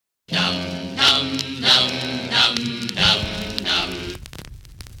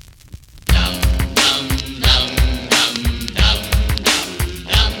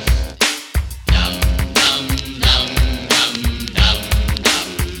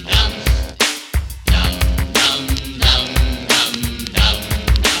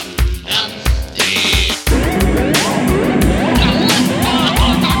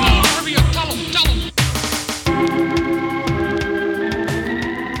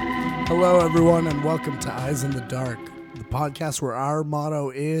Hello, everyone, and welcome to Eyes in the Dark, the podcast where our motto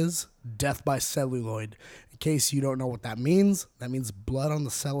is death by celluloid. In case you don't know what that means blood on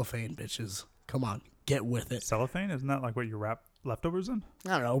the cellophane, bitches. Come on, get with it. Cellophane? Isn't that like what you wrap leftovers in?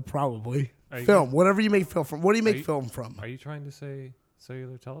 I don't know, probably. Are you Film, guys- whatever you make film from. What do you make you- film from? Are you trying to say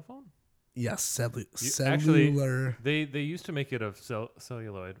cellular telephone? Yes, cellular. Actually, they used to make it of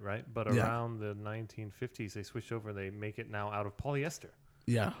celluloid, right? But around the 1950s, they switched over. They make it now out of polyester.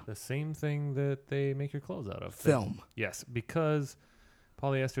 Yeah, The same thing that they make your clothes out of. film. Yes, because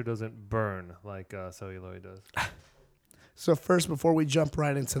polyester doesn't burn like celluloid does. So first, before we jump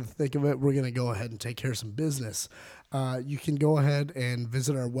right into the thick of it, we're going to go ahead and take care of some business. You can go ahead and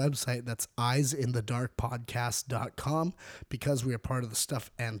visit our website. That's eyesinthedarkpodcast.com. Because we are part of the Stuff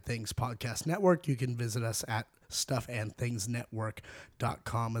and Things Podcast Network, you can visit us at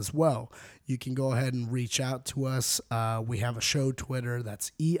stuffandthingsnetwork.com as well. You can go ahead and reach out to us. We have a show Twitter.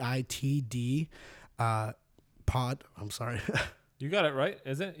 That's EITD pod. I'm sorry. You got it right,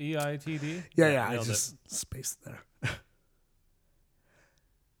 is it? EITD? Yeah, I nailed just spaced there.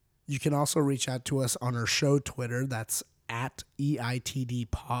 You can also reach out to us on our show Twitter. That's at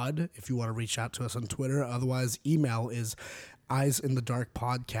EITD pod if you want to reach out to us on Twitter. Otherwise, email is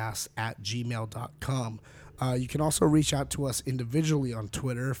eyesinthedarkpodcast@gmail.com. You can also reach out to us individually on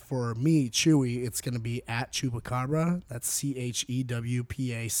Twitter. For me, Chewy, it's going to be at Chupacabra. That's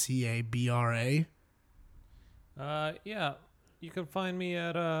CHEWPACABRA. Yeah, you can find me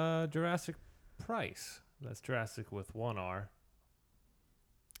at Jurassic Price. That's Jurassic with one R.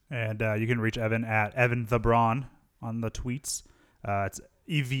 And you can reach Evan at Evan the Braun on the tweets. It's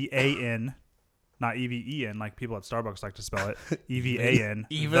EVAN, not EVEN like people at Starbucks like to spell it. EVAN,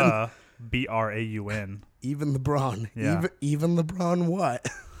 Even? the BRAUN. Even LeBron. Yeah. Even LeBron what?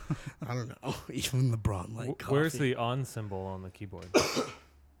 I don't know. Even LeBron like coffee. Where's the on symbol on the keyboard?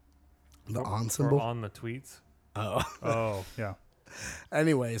 The on Or symbol? on the tweets? Oh. Oh, yeah.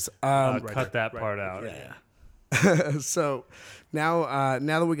 Anyways, Cut that part out. yeah. So now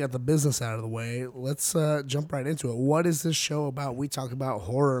that we got the business out of the way, let's jump right into it. What is this show about? We talk about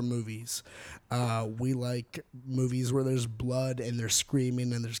horror movies. We like movies where there's blood and there's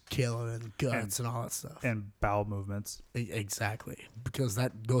screaming and there's killing and guts and all that stuff. And bowel movements. Exactly, because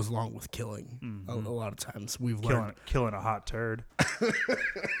that goes along with killing. A lot of times we've learned. Killing a hot turd.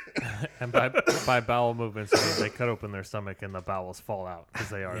 And by bowel movements, I mean they cut open their stomach and the bowels fall out because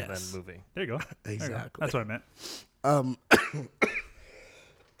they are Yes. then moving. There you go. There you go. Exactly. That's what I meant.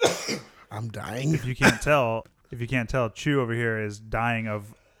 I'm dying. If you can't tell, Chew over here is dying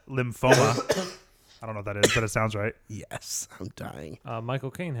of lymphoma. I don't know what that is, but it sounds right. Yes, I'm dying.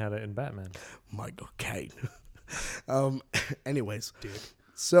 Michael Caine had it in Batman. Michael Caine. Anyways,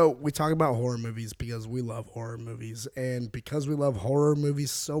 so we talk about horror movies because we love horror movies, and because we love horror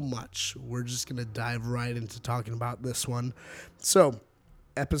movies so much, we're just gonna dive right into talking about this one. So,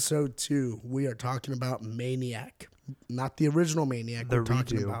 episode 2, we are talking about Maniac, not the original Maniac. The we're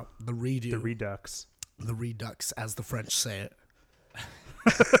talking redo. about the redo, The Redux. the Redux, as the French say it.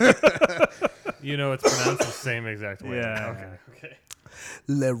 You know, it's pronounced the same exact way. Yeah. Okay.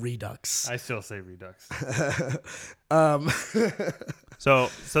 Le Redux. I still say Redux. So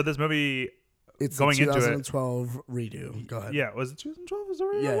this movie, It's going the into it- 2012 redo. Go ahead. yeah, was it 2012? Was it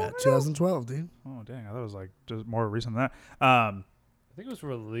already Yeah, that long ago? 2012, dude. Oh dang, I thought it was like just more recent than that. I think it was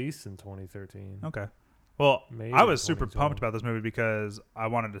released in 2013. Okay. Well, Maybe I was super 2012. pumped about this movie because I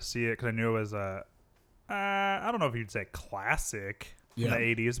wanted to see it because I knew it was a, I don't know if you'd say classic Yeah. in the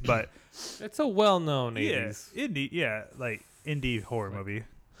 80s, but It's a well-known yeah, 80s. like indie horror movie.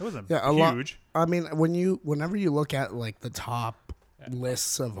 It wasn't Yeah, a lot. huge. I mean, whenever you look at like the top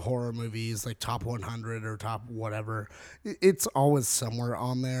lists of horror movies, like top 100 or top whatever, it's always somewhere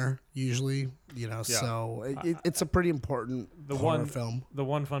on there. Usually, so it's a pretty important horror film. The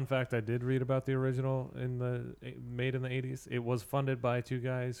one fun fact I did read about the original made in the 80s, it was funded by two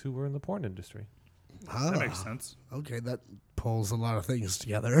guys who were in the porn industry. Ah, That makes sense. okay, that pulls a lot of things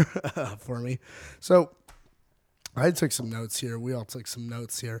together for me. So I took some notes here. We all took some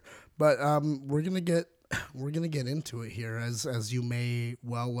notes here, but we're gonna get into it here, as you may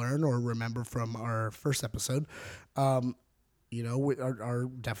well learn or remember from our first episode. Our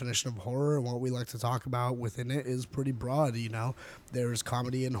definition of horror and what we like to talk about within it is pretty broad. There's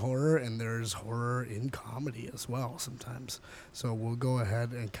comedy in horror, and there's horror in comedy as well sometimes. So we'll go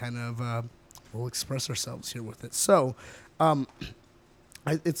ahead and kind of we'll express ourselves here with it. So,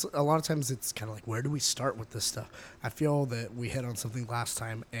 it's a lot of times it's kind of like, where do we start with this stuff? I feel that we hit on something last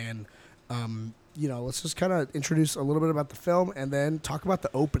time, and let's just kind of introduce a little bit about the film and then talk about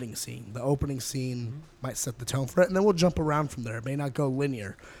the opening scene. The opening scene might set the tone for it, and then we'll jump around from there. It may not go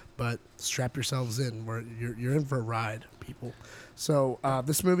linear, but strap yourselves in. You're in for a ride, people. So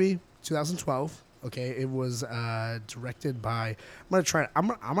this movie, 2012. Okay, it was directed by. I'm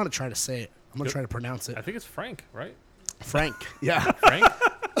gonna try to say it. I'm gonna try to pronounce it. I think it's Frank, right? Frank. Yeah. Frank.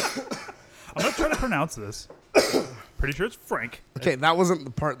 I'm gonna try to pronounce this. Pretty sure it's Frank. Okay, that wasn't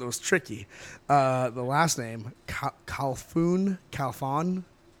the part that was tricky. The last name, Kalfun,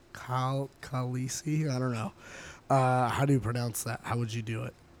 Khaleesi. I don't know. How do you pronounce that? How would you do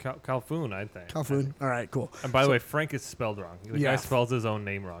it? Calfoon, I think. Calfoon. All right, cool. And by the way, Frank is spelled wrong. The guy spells his own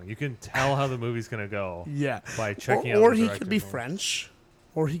name wrong. You can tell how the movie's gonna go. Yeah. By checking out. Or he could be French.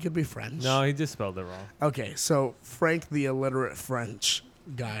 Or he could be French. No, he just spelled it wrong. Okay, so Frank, the illiterate French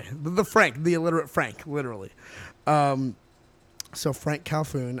guy, the illiterate Frank, literally. So Frank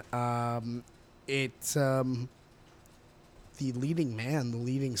Calfoun. It's the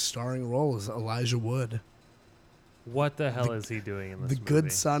leading starring role is Elijah Wood. What the hell is he doing in this movie? The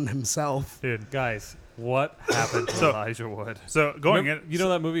good son himself. Dude, guys, what happened to Elijah Wood? So you know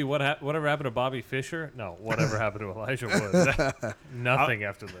that movie, Whatever Happened to Bobby Fischer? No, Whatever Happened to Elijah Wood? Nothing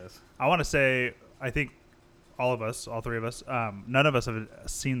after this. I want to say, I think all three of us, none of us have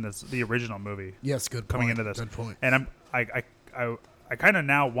seen the original movie. Yes, good coming point. into this. Good point. And I kind of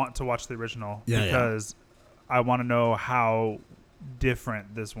now want to watch the original because I want to know how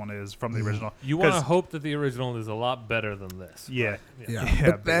different this one is from the original. You want to hope that the original is a lot better than this. Yeah. Right? Yeah.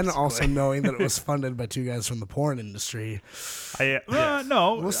 But then also knowing that it was funded by two guys from the porn industry.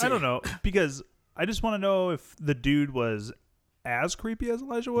 No, We'll see. I don't know, because I just want to know if the dude was as creepy as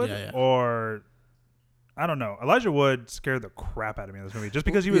Elijah Wood or I don't know. Elijah Wood scared the crap out of me in this movie just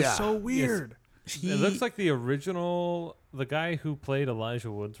because he was so weird. It looks like the original, the guy who played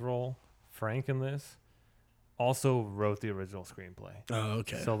Elijah Wood's role, Frank, in this, also wrote the original screenplay. Oh,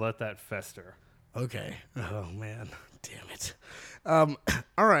 okay. So let that fester. Okay. Oh man, damn it.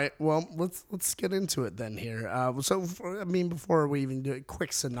 All right. Well, let's get into it then here. Before we even do a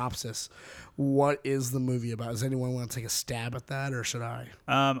quick synopsis, what is the movie about? Does anyone want to take a stab at that, or should I?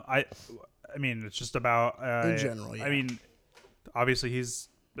 I mean, it's just about in general. Yeah. I mean, obviously he's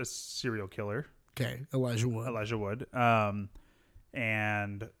a serial killer. Okay, Elijah Wood.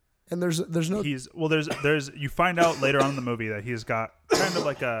 And there's no there's you find out later on in the movie that he's got kind of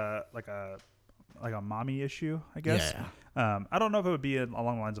like a mommy issue, I guess. Yeah. I don't know if it would be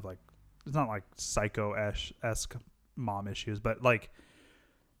along the lines of like, it's not like psycho-esque mom issues, but like,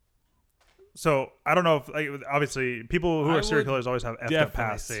 so I don't know if obviously people who are serial killers always have effed up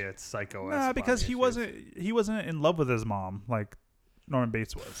past. Say it's psycho-esque. Nah, because he wasn't in love with his mom like Norman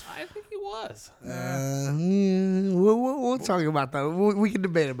Bates was. I think he was. We'll talk about that. We can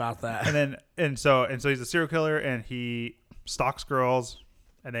debate about that. And so he's a serial killer, and he stalks girls,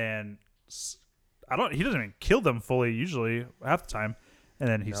 and then he doesn't even kill them fully usually half the time, and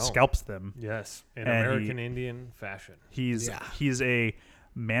then he scalps them. Yes, in American Indian fashion. He's a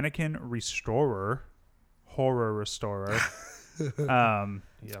mannequin horror restorer.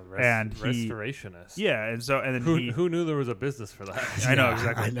 Restorationist. Yeah, and then who knew there was a business for that? I know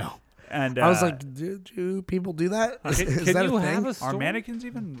exactly. I know. And I was like, do people do that? Is that you a have thing? a store? Are mannequins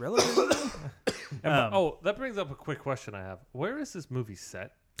even relevant? That brings up a quick question I have. Where is this movie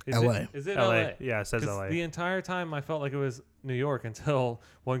set? L.A. Is it L.A.? L.A.? Yeah, it says L.A. The entire time I felt like it was New York until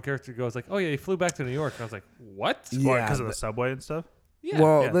one character goes like, "Oh yeah, he flew back to New York." And I was like, "What?" Yeah, because of the subway and stuff. Yeah,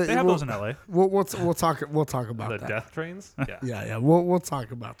 well, they have those in L.A. We'll talk about the that. death trains. Yeah, yeah. We'll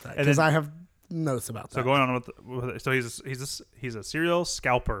talk about that because I have notes about that. So going on with so he's a serial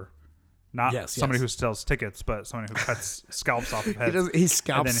scalper, not somebody who sells tickets, but somebody who cuts scalps off of heads. He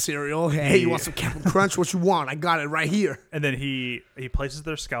scalps cereal. Hey, you want some Captain Crunch? What you want? I got it right here. And then he places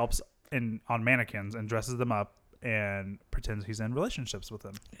their scalps on mannequins and dresses them up and pretends he's in relationships with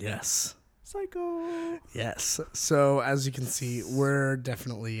them. Yes. Psycho. Yes. So as you can see, we're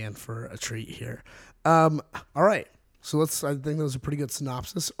definitely in for a treat here. All right. So I think that was a pretty good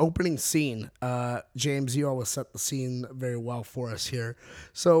synopsis. Opening scene. James, you always set the scene very well for us here.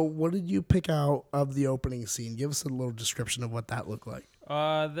 So what did you pick out of the opening scene? Give us a little description of what that looked like.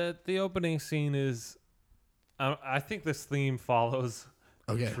 The opening scene is, I think this theme follows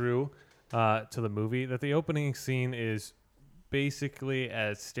through to the movie. That the opening scene is basically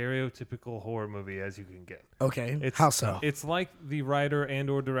as stereotypical horror movie as you can get. Okay. How so? It's like the writer and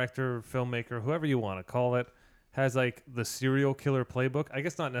or director, filmmaker, whoever you want to call it, has like the serial killer playbook. I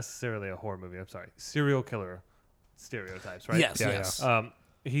guess not necessarily a horror movie. I'm sorry. Serial killer stereotypes, right? Yes.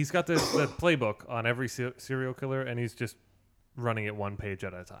 He's got the playbook on every serial killer, and he's just running it one page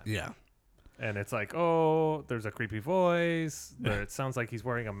at a time. Yeah. And it's like, oh, there's a creepy voice. It sounds like he's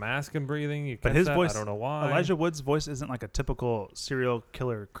wearing a mask and breathing. But his voice, I don't know why. Elijah Wood's voice isn't like a typical serial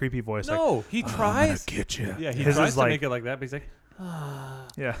killer creepy voice. No, like, he I'm tries. gonna get you. Yeah, he his tries is to like, make it like that, but he's like,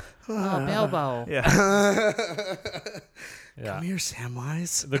 yeah, Bilbo. yeah. Yeah. Come here,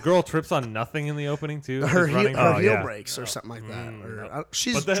 Samwise. The girl trips on nothing in the opening too. Her She's heel, running. her heel yeah. breaks or something like that. Or, no.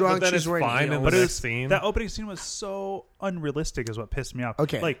 she's But drunk. then She's it's wearing fine in heels. the But it next was, scene. that opening scene was so unrealistic, is what pissed me off.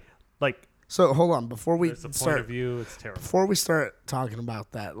 Okay. like So hold on before we There's a point start. of view. It's terrible. Before we start talking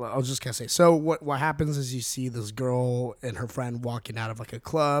about that, I was just gonna say. So what happens is you see this girl and her friend walking out of like a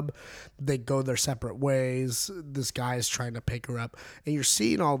club. They go their separate ways. This guy is trying to pick her up, and you're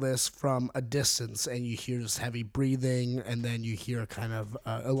seeing all this from a distance, and you hear this heavy breathing, and then you hear kind of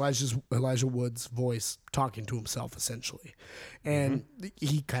Elijah Wood's voice talking to himself essentially, and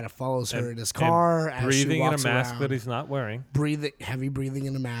he kind of follows her in his car, as breathing she in a walks mask around, that he's not wearing. heavy breathing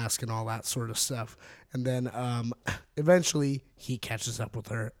in a mask and all that sort of stuff. And then eventually he catches up with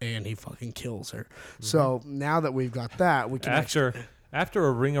her and he fucking kills her. So now that we've got that, we can After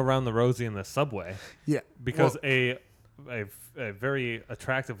a ring around the rosy in the subway, because a very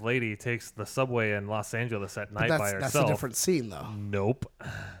attractive lady takes the subway in Los Angeles at night by herself. That's a different scene though. Nope.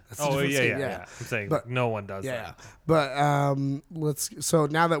 That's a different scene, yeah. I'm saying But- no one does Yeah, that. but so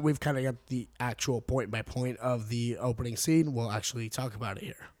now that we've kind of got the actual point by point of the opening scene, we'll actually talk about it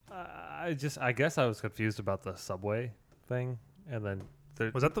here. I guess I was confused about the subway thing, and then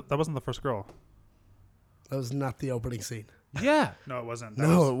was that wasn't the first girl? That was not the opening scene. yeah. No, it wasn't.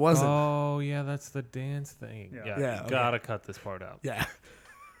 It wasn't. Oh yeah, that's the dance thing. Yeah. Yeah, Yeah, you gotta cut this part out. Yeah,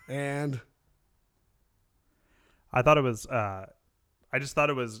 and I thought it was. I just thought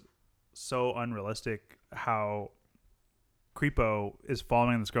it was so unrealistic how Creepo is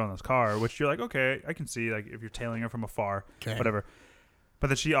following this girl in this car, which you're like, okay, I can see, like, if you're tailing her from afar, whatever. But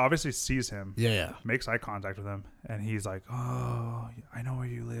then she obviously sees him, makes eye contact with him, and he's like, oh, I know where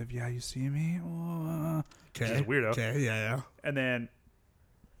you live. Yeah, you see me? Oh. She's a weirdo. Okay, yeah. And then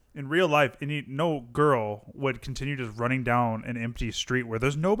in real life, no girl would continue just running down an empty street where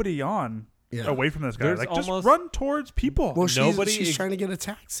there's nobody on away from this guy. There's like, almost- just run towards people. Well, she's trying to get a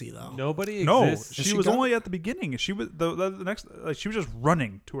taxi though. Nobody No, exists. she was only at the beginning. She was the next. Like, she was just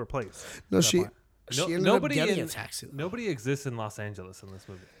running to her place. No, she ended up nobody getting in- a taxi. Though. Nobody exists in Los Angeles in this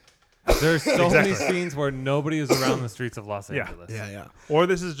movie. There's so many scenes where nobody is around the streets of Los Yeah. Angeles. Yeah. Or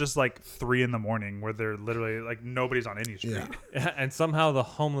this is just like 3 a.m. where they're literally like nobody's on any street. Yeah. And somehow the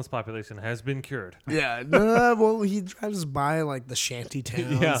homeless population has been cured. Yeah, no, well, he drives by like the shanty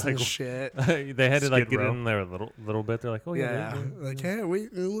towns Yeah, and like- shit. They had to like Skid get Row. in there a little bit. They're like, oh Yeah, yeah. like hey,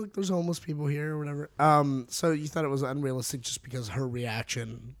 look, there's homeless people here or whatever. So you thought it was unrealistic just because her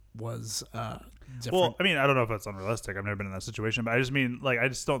reaction was different. Well, I mean, I don't know if it's unrealistic. I've never been in that situation, but I just mean, like, I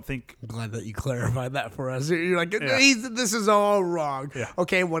just don't think. I'm glad that you clarified that for us. You're like, Yeah. this is all wrong. Yeah.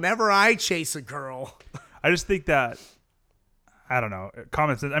 Okay, whenever I chase a girl, I just think that. I don't know,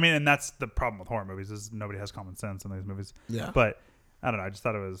 common sense. I mean, and that's the problem with horror movies is nobody has common sense in these movies. yeah, But I don't know. I just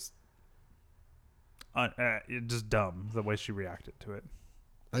thought it was just dumb the way she reacted to it.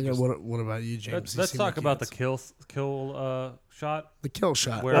 I got what about you, James? Let's talk about the kill shot. the kill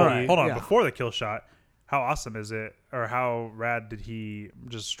shot. Where All he- right, hold on. yeah. Before the kill shot, how awesome is it, or how rad did he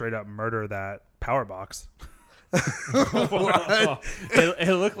just straight up murder that power box?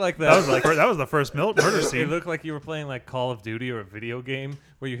 It looked like that. That was the first murder It scene. looked like you were playing like Call of Duty or a video game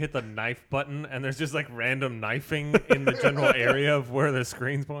where you hit the knife button and there's just like random knifing in the general area of where the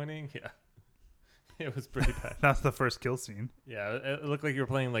screen's pointing. Yeah. It was pretty bad. That's the first kill scene. Yeah, it looked like you were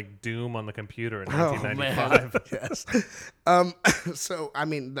playing like Doom on the computer in Oh, 1995. yes. So I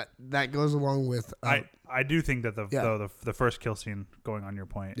mean that goes along with I do think that Yeah. the first kill scene, going on your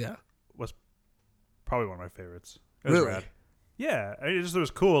point, yeah. was probably one of my favorites. It was Really? rad. Yeah, it was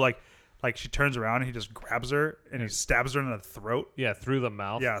cool. Like she turns around and he just grabs her and he stabs her in the throat. Yeah, through the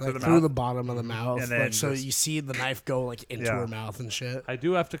mouth. Yeah, Like the through mouth. the bottom of the mouth, And then so just- you see the knife go like into Yeah. her mouth and shit. I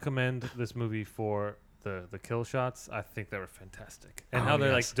do have to commend this movie for the kill shots. I think they were fantastic. And Oh, how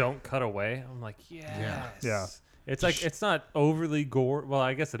they're yes. like don't cut away. I'm like, yes. Yeah. It's like it's not overly gore. Well,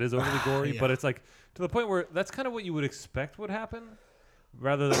 I guess it is overly gory, Yeah. but it's like to the point where that's kind of what you would expect would happen.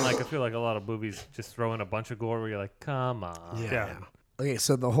 Rather than like I feel like a lot of movies just throw in a bunch of gore where you're like, come on. Yeah. Okay,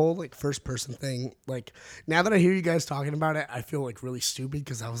 so the whole like first person thing, like now that I hear you guys talking about it, I feel like really stupid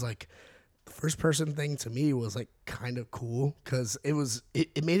because I was like, the first person thing to me was like kind of cool because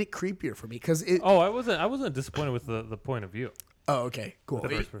it made it creepier for me because it. Oh, I wasn't disappointed with the point of view. Oh, okay, cool.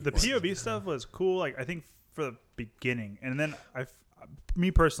 The POV stuff was cool. Like I think for the beginning, and then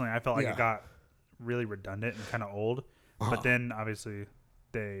me personally, I felt like Yeah. it got really redundant and kind of old. Uh-huh. But then obviously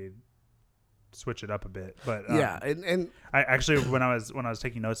they switch it up a bit. But yeah, and I actually when I was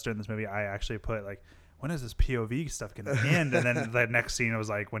taking notes during this movie, I actually put like, when is this POV stuff gonna end? And then the next scene was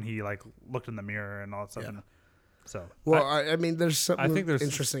like when he like looked in the mirror and all that stuff. And so well, I mean, there's something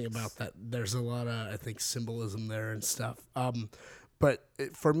interesting about that. There's a lot of, I think, symbolism there and stuff. But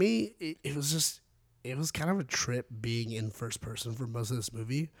for me, it was kind of a trip being in first person for most of this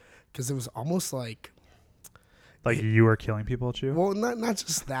movie, because it was almost like you were killing people, too. Well, not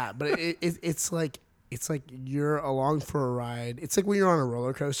just that, but it's like you're along for a ride. It's like when you're on a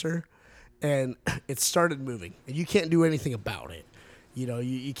roller coaster and it started moving and you can't do anything about it. You know,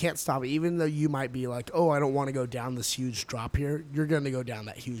 you can't stop it. Even though you might be like, oh, I don't want to go down this huge drop here, you're going to go down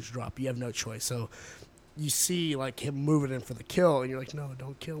that huge drop. You have no choice. So you see like him moving in for the kill and you're like, no,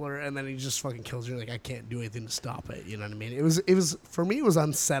 don't kill her. And then he just fucking kills her. You're like, I can't do anything to stop it. You know what I mean? It was for me, it was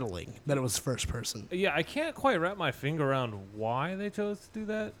unsettling that it was first person. Yeah, I can't quite wrap my finger around why they chose to do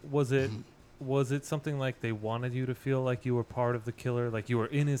that. Was it something like they wanted you to feel like you were part of the killer, like you were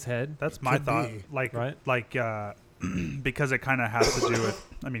in his head? That's my thought. Be. Like because it kind of has to do with,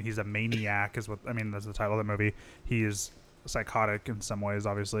 I mean, he's a maniac that's the title of the movie. He is psychotic in some ways,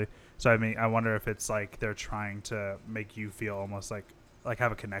 obviously. So I mean, I wonder if it's like they're trying to make you feel almost like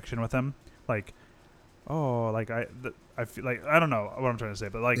have a connection with him, like, oh, like I feel like, I don't know what I'm trying to say,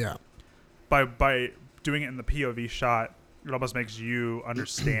 but like, by doing it in the POV shot, it almost makes you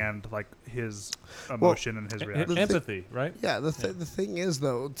understand like his emotion and his reaction. Empathy, right? Yeah. The thing is,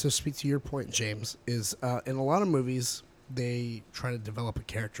 though, to speak to your point, James, is in a lot of movies they try to develop a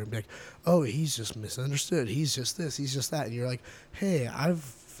character and be like, oh, he's just misunderstood. He's just this. He's just that. And you're like, hey, I've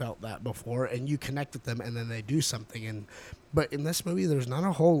felt that before, and you connect with them, and then they do something. But in this movie, there's not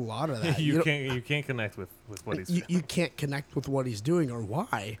a whole lot of that. you can't connect with what he's doing. You can't connect with what he's doing or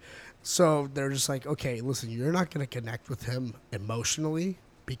why. So they're just like, okay, listen, you're not going to connect with him emotionally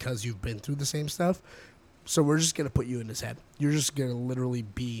because you've been through the same stuff. So we're just going to put you in his head. You're just going to literally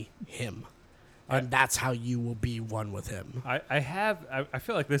be him. And that's how you will be one with him. I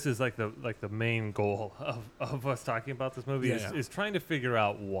feel like this is like the main goal of us talking about this movie is trying to figure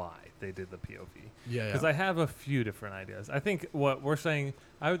out why they did the POV. Yeah. Because I have a few different ideas. I think what we're saying,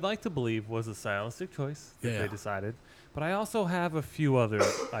 I would like to believe, was a stylistic choice that they decided. But I also have a few other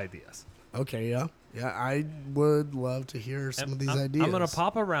ideas. Okay, yeah. Yeah, I would love to hear some of these ideas. I'm going to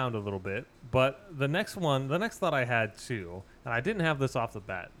pop around a little bit, but the next thought I had too, and I didn't have this off the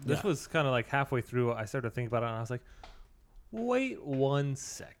bat. This was kind of like halfway through, I started to think about it, and I was like, wait 1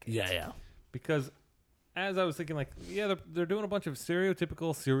 second. Yeah. Because as I was thinking, like, yeah, they're doing a bunch of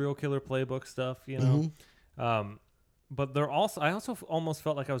stereotypical serial killer playbook stuff, you know? Mm-hmm. But I also almost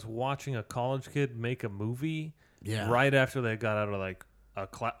felt like I was watching a college kid make a movie right after they got out of, like,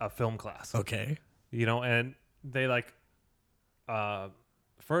 a film class. Okay. You know, and they like the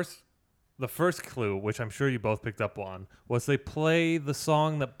first clue, which I'm sure you both picked up on, was they play the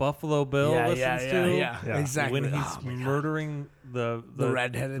song that Buffalo Bill listens to. Yeah, exactly. When he's murdering the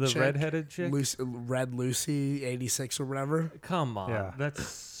redheaded chick, Red Lucy 86 or whatever. Come on, yeah. That's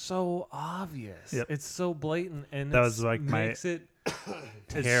so obvious. Yep. It's so blatant, and that was like makes it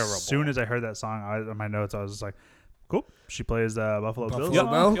terrible. As soon as I heard that song, on my notes, I was just like, cool. She plays Buffalo Bill. Yep.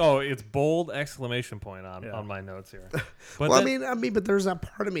 Oh, it's bold exclamation point on my notes here. But well, I mean, but there's that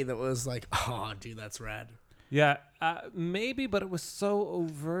part of me that was like, oh, dude, that's rad. Yeah, maybe, but it was so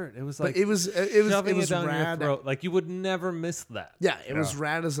overt. It was like it was shoving it down rad. Your throat. Like you would never miss that. Yeah, it was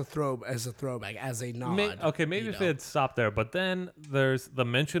rad as a throwback, as a nod. Maybe if it had stopped there, but then there's the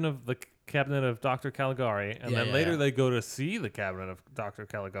mention of the cabinet of Dr. Caligari, and then later they go to see the cabinet of Dr.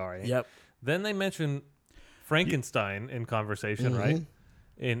 Caligari. Yep. Then they mention Frankenstein in conversation, right?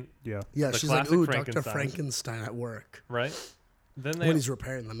 She's like, ooh, Dr. Frankenstein at work. Right? Then when he's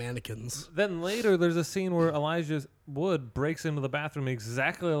repairing the mannequins. Then later there's a scene where Elijah Wood breaks into the bathroom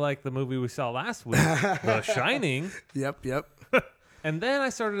exactly like the movie we saw last week, The Shining. Yep. And then I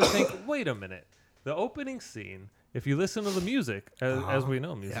started to think, wait a minute. The opening scene, if you listen to the music, as we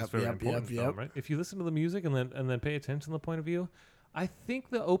know, music is very important in film, right? If you listen to the music and then pay attention to the point of view, I think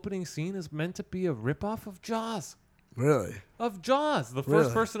the opening scene is meant to be a ripoff of Jaws. Really? Of Jaws. The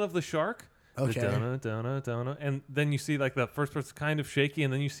first person of the shark. Okay. And then you see like the first person kind of shaky,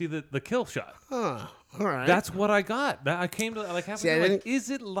 and then you see the kill shot. Huh. All right. That's what I got. I came to like halfway. Like, is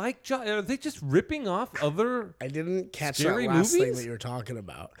it like Jaws? Are they just ripping off other? I didn't catch that scary last movies? thing that you were talking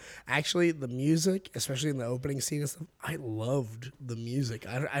about. Actually, the music, especially in the opening scene and stuff, I loved the music.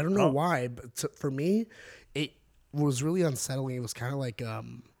 I don't know why, but for me, it was really unsettling. It was kind of like,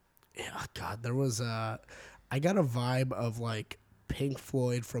 there was I got a vibe of like Pink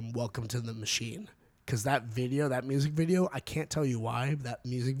Floyd from Welcome to the Machine. Because that music video, I can't tell you why. That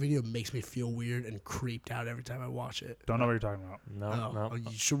music video makes me feel weird and creeped out every time I watch it. Don't know what you're talking about. No.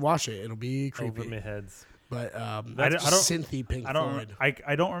 You should watch it. It'll be creepy. Over my heads. But I don't synthy Pink Floyd.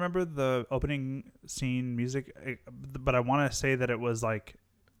 I don't remember the opening scene music, but I want to say that it was like,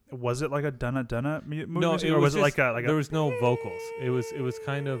 was it like a Dunna movie? No, music, or was it like a there was no vocals. It was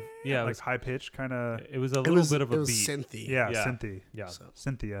kind of like was high pitch kind of. It was a little bit of a beat. Synthy. Yeah, synthy. Yeah,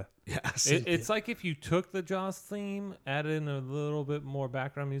 Cynthia. Yeah, it's like if you took the Jaws theme, added in a little bit more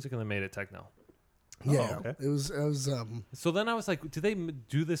background music, and then made it techno. Yeah, okay. it was. So then I was like, did they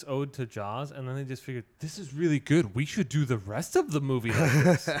do this ode to Jaws? And then they just figured, this is really good. We should do the rest of the movie like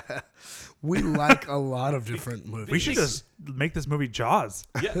this. We like a lot of different movies. We should just make this movie Jaws.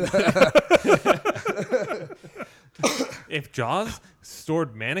 Yeah. If Jaws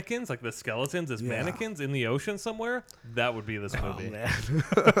stored mannequins, like the skeletons as mannequins in the ocean somewhere, that would be this movie. Oh man.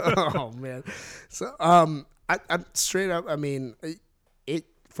 Oh man. So I'm straight up. I mean, it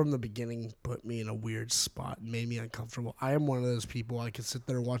from the beginning put me in a weird spot and made me uncomfortable. I am one of those people, I could sit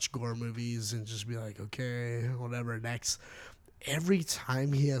there and watch gore movies and just be like, okay, whatever, next. Every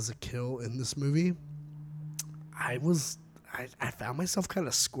time he has a kill in this movie, I found myself kind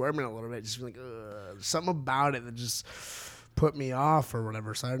of squirming a little bit, just like, ugh, something about it that just put me off or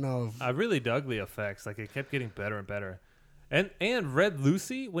whatever. So I don't know. I really dug the effects. Like, it kept getting better and better. And Red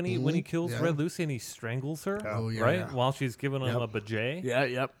Lucy, when he kills Red Lucy and he strangles her, while she's giving him a bajay. Yeah,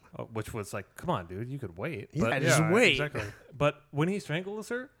 yep. Which was like, come on, dude, you could wait. Yeah, just wait. Exactly. But when he strangles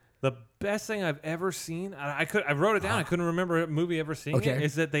her, the best thing I've ever seen, I wrote it down. I couldn't remember a movie ever seeing it.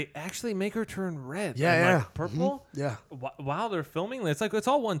 Is that they actually make her turn red? Like purple. Mm-hmm. Yeah. While they're filming, it's like it's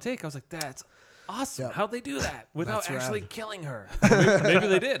all one take. I was like, that's awesome. Yep. How'd they do that without actually killing her? Maybe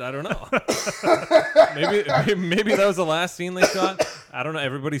they did. I don't know. maybe that was the last scene they shot. I don't know.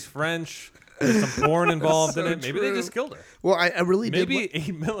 Everybody's French. There's some porn involved in it. Maybe they just killed her. Well, I really maybe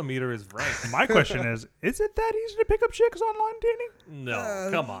 8mm is right. My question is it that easy to pick up chicks online dating? No,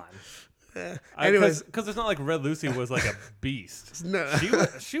 come on. Anyways, because it's not like Red Lucy was like a beast. No, she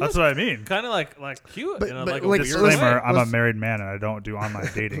was. That's what I mean. Kind of like cute. But like like, disclaimer: I'm a married man and I don't do online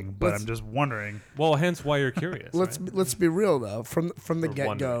dating. But I'm just wondering. Well, hence why you're curious. Let's be real though. From the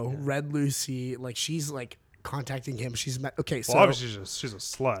get go, Red Lucy, like she's like contacting him. She's met. Okay, so obviously she's a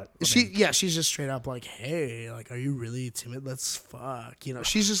slut. She's just straight up like, hey, like, are you really timid? Let's fuck. You know,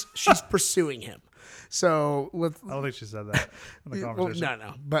 she's pursuing him. So I don't think she said that in the conversation. Well,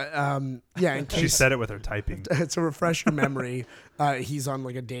 no. But yeah, in case, she said it with her typing. To refresh your memory, he's on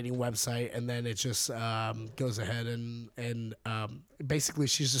like a dating website, and then it just goes ahead and basically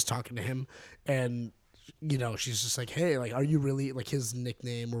she's just talking to him, and you know, she's just like, hey, like, are you really, like, his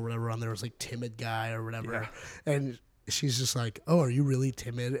nickname or whatever on there was like timid guy or whatever, and she's just like, oh, are you really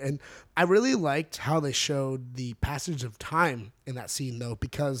timid? And I really liked how they showed the passage of time in that scene though,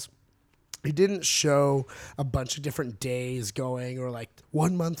 because it didn't show a bunch of different days going or like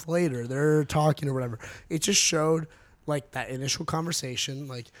 1 month later they're talking or whatever. It just showed like that initial conversation,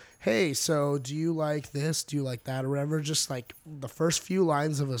 like, hey, so do you like this? Do you like that or whatever? Just like the first few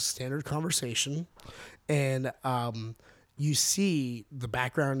lines of a standard conversation. And you see the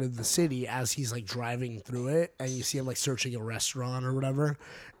background of the city as he's like driving through it, and you see him like searching a restaurant or whatever,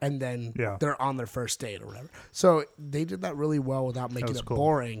 and then they're on their first date or whatever. So they did that really well without making it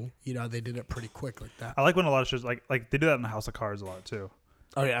boring. You know, they did it pretty quick like that. I like when a lot of shows like they do that in the House of Cards a lot too.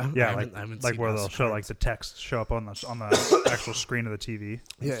 Oh yeah, I haven't like where they'll show like the text show up on the actual screen of the TV.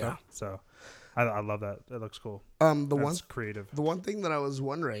 Yeah. So I love that. It looks cool. That's creative. The one thing that I was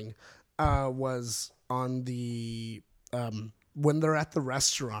wondering was on the when they're at the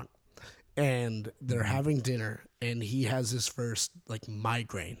restaurant and they're having dinner and he has his first like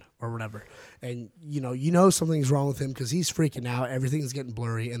migraine or whatever, and you know something's wrong with him because he's freaking out, everything's getting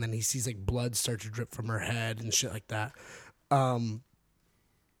blurry, and then he sees like blood start to drip from her head and shit like that.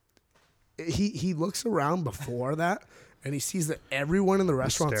 He looks around before that and he sees that everyone in the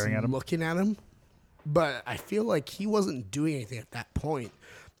restaurant's looking at him, but I feel like he wasn't doing anything at that point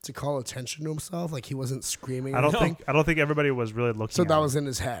to call attention to himself. Like he wasn't screaming. I don't think everybody was really looking. So that was in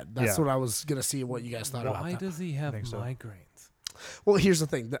his head. That's what I was gonna see what you guys thought about. Why does he have migraines? Well, here's the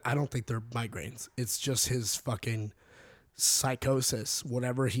thing. I don't think they're migraines. It's just his fucking psychosis,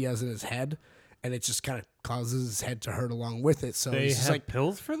 whatever he has in his head, and it just kind of causes his head to hurt along with it. So they have like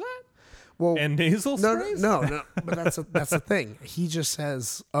pills for that. and nasal sprays? No. But that's the thing. He just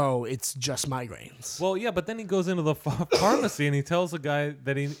says, "Oh, it's just migraines." Well, yeah, but then he goes into the pharmacy and he tells the guy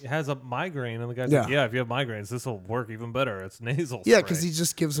that he has a migraine, and the guy's like, "Yeah, if you have migraines, this will work even better. It's nasal spray." Yeah, because he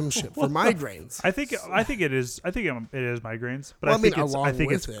just gives him shit for migraines. I think it is migraines, but Well, I think along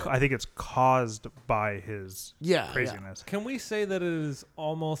with it. I think it's caused by his craziness. Can we say that it is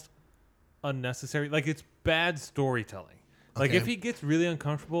almost unnecessary? Like, it's bad storytelling. Like, if he gets really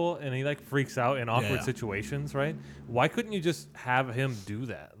uncomfortable and he, like, freaks out in awkward situations, right? Why couldn't you just have him do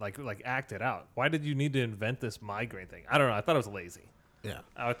that? Like act it out. Why did you need to invent this migraine thing? I don't know. I thought it was lazy. Yeah.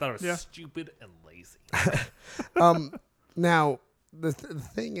 I thought it was stupid and lazy. Now, the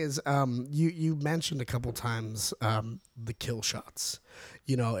thing is, you mentioned a couple times the kill shots,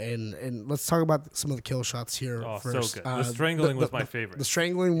 and let's talk about some of the kill shots here first. So good. The strangling was my favorite. The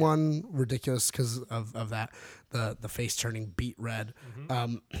strangling one, ridiculous because of that. The face turning beet red.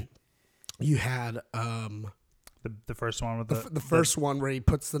 You had the first one with the first one where he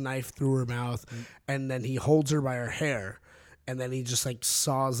puts the knife through her mouth, and then he holds her by her hair, and then he just like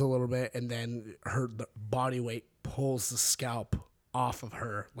saws a little bit, and then the body weight pulls the scalp off of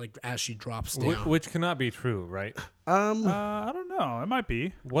her, like as she drops down. Which cannot be true, right? I don't know. It might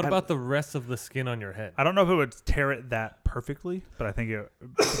be. What about the rest of the skin on your head? I don't know if it would tear it that perfectly, but I think it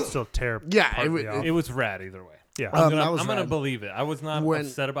would still tear. Yeah, it was rad either way. Yeah, I'm gonna believe it. I was not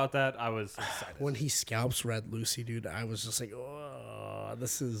upset about that. I was excited. When he scalps Red Lucy, dude, I was just like, oh,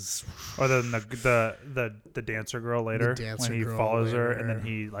 this is. Or then the dancer girl later, when he follows her, and then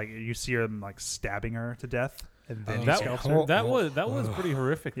he you see him like stabbing her to death. And then that was pretty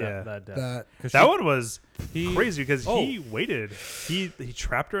horrific. That one was crazy because he waited. He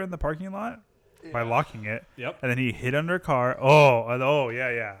trapped her in the parking lot by locking it. Yep. And then he hid under a car. Oh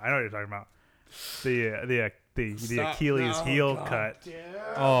yeah. I know what you're talking about. The Achilles heel cut.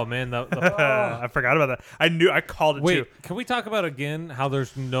 Oh man, I forgot about that. I called it too. Wait, can we talk about again how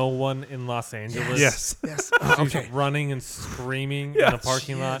there's no one in Los Angeles? Yes. She's running and screaming in the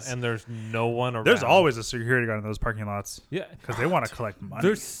parking lot, and there's no one around. There's always a security guard in those parking lots. Yeah, because they want to collect money.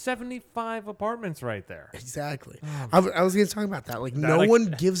 There's 75 apartments right there. Exactly. I was going to talk about that. Like, no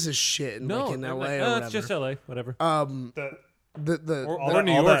one gives a shit in LA or whatever. It's just LA, whatever. Or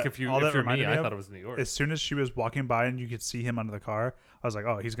New York. If you're me, I thought it was New York. As soon as she was walking by and you could see him under the car, I was like,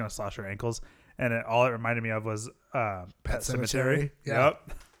 "Oh, he's gonna slash her ankles." And all it reminded me of was Pet Sematary. Yeah.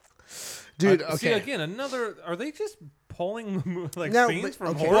 Yep. Dude, okay. See, again, another. Are they just pulling scenes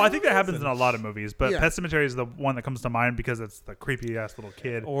from horror? Well, I think that happens in a lot of movies, but Pet Sematary is the one that comes to mind because it's the creepy ass little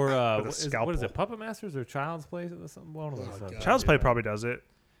kid. Or what is it? Puppet Masters or Child's Play? One of those. Child's Play probably does it.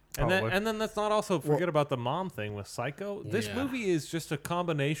 And then let's not also forget about the mom thing with Psycho. This movie is just a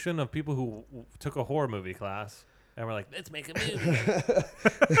combination of people who took a horror movie class and were like, let's make a movie.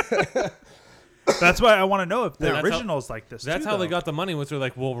 That's why I want to know if the original's like this. That's how they got the money. Was they're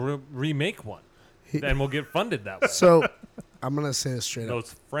like, we'll remake one, and we'll get funded that way. So I'm gonna say this straight up.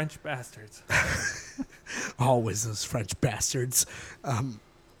 Those French bastards. Always those French bastards.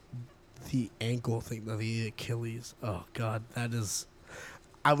 The ankle thing, the Achilles. Oh God, that is.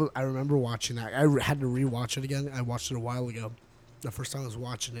 I remember watching that. I had to rewatch it again. I watched it a while ago. The first time I was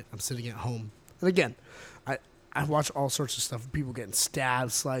watching it, I'm sitting at home. And again, I watch all sorts of stuff. People getting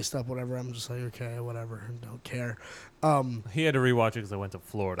stabbed, sliced up, whatever. I'm just like, okay, whatever. Don't care. He had to rewatch it because I went to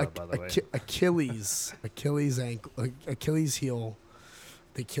Florida, by the way. Achilles ankle, Achilles heel,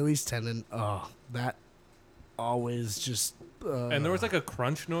 the Achilles tendon. Oh, that always just... and there was like a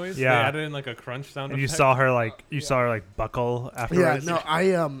crunch noise. Yeah, they added in like a crunch sound. And you saw her buckle afterwards. Yeah, no,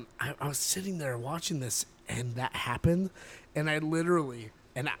 I was sitting there watching this, and that happened, and I literally,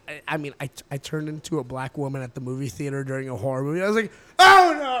 I mean, I turned into a black woman at the movie theater during a horror movie. I was like,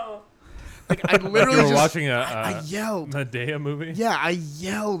 oh no! Like I literally you were watching I yelled Medea movie. Yeah, I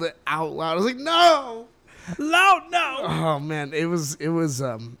yelled it out loud. I was like, no, loud no! Oh man, it was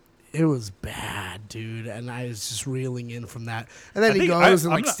bad, dude, and I was just reeling in from that. And then he goes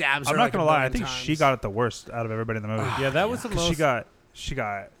and stabs her. I'm not gonna lie. I think she got it the worst out of everybody in the movie. Yeah, that was the most. She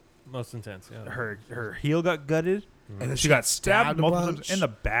got most intense. Yeah, her heel got gutted, and then she got stabbed multiple times in the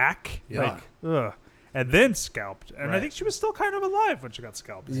back. Yeah. And then scalped. And I think she was still kind of alive when she got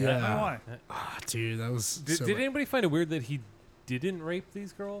scalped. Yeah. I don't know why. Oh, dude, that was. Did anybody find it weird that he didn't rape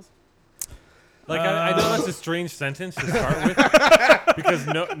these girls? Like, I know that's a strange sentence to start with, because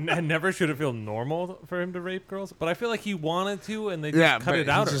never should it feel normal for him to rape girls. But I feel like he wanted to, and they just cut it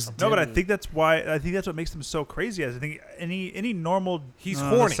out or something. No, but I think that's why. I think that's what makes him so crazy. I think any normal. He's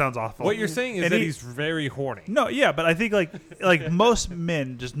horny. Sounds awful. What you're saying is that he's very horny. No, yeah, but I think like most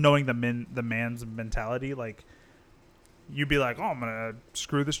men, just knowing the man's mentality, like you'd be like, oh, I'm gonna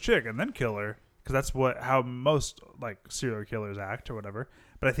screw this chick and then kill her, because that's how most like serial killers act or whatever.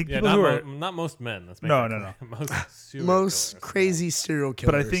 But I think people who are not most men. Let's make no. most crazy serial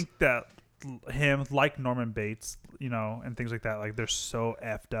killers. But I think that him, like Norman Bates, and things like that, like they're so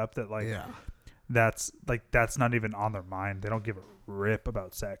effed up that like that's not even on their mind. They don't give a rip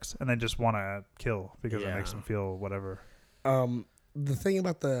about sex, and they just want to kill because it makes them feel whatever. The thing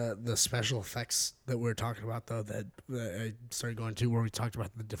about the special effects that we were talking about, though, that I started going to, where we talked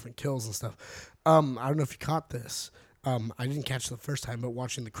about the different kills and stuff. I don't know if you caught this. I didn't catch it the first time, but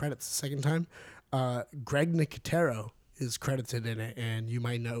watching the credits the second time, Greg Nicotero is credited in it, and you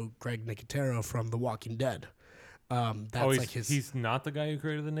might know Greg Nicotero from The Walking Dead. He's not the guy who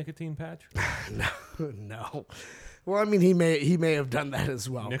created the nicotine patch? No. Well, I mean, he may have done that as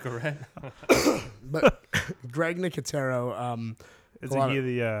well. Nicorette? But Greg Nicotero... Isn't he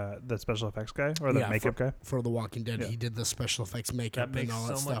the special effects guy or the makeup guy? For The Walking Dead, he did the special effects makeup and all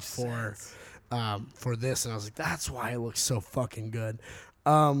that stuff for this, and I was like, that's why it looks so fucking good.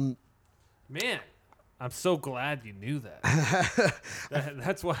 Man, I'm so glad you knew that.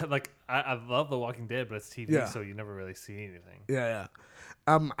 That's why, like, I love The Walking Dead, but it's TV, so you never really see anything. Yeah.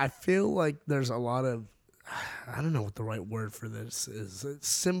 I feel like there's a lot of, I don't know what the right word for this is. It's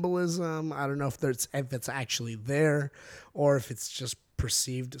symbolism. I don't know if it's actually there or if it's just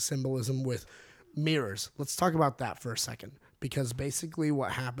perceived symbolism with mirrors. Let's talk about that for a second, because basically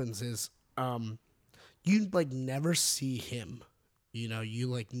what happens is you like never see him. You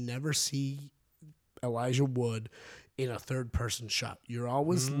like never see Elijah Wood in a third person shot. You're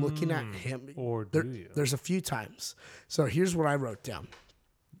always looking at him. Or do you? There's a few times. So here's what I wrote down.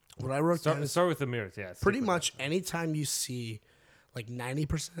 Start with the mirrors, yeah. Pretty much anytime you see, like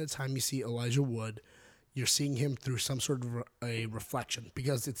 90% of the time you see Elijah Wood, you're seeing him through some sort of a reflection,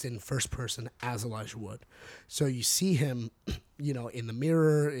 because it's in first person as Elijah Wood. So you see him, in the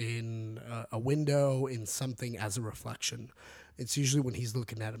mirror, in a window, in something as a reflection. It's usually when he's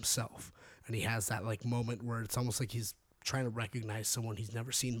looking at himself, and he has that like moment where it's almost like he's trying to recognize someone he's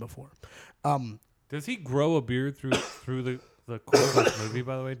never seen before. Does he grow a beard through the course of this movie,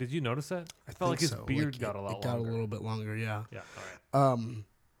 by the way? Did you notice that? I felt like his beard got a lot longer. It got a little bit longer, yeah. Yeah, all right.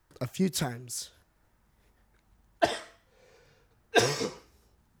 A few times.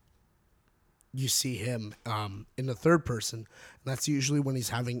 You see him in the third person. And that's usually when he's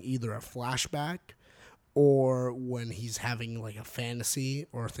having either a flashback or when he's having like a fantasy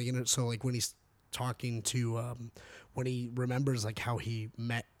or thinking it. So like when he's talking to, when he remembers like how he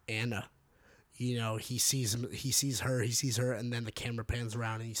met Anna. He sees her, and then the camera pans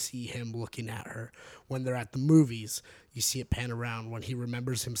around and you see him looking at her. When they're at the movies, you see it pan around. When he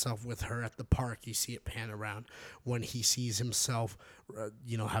remembers himself with her at the park, you see it pan around. When he sees himself,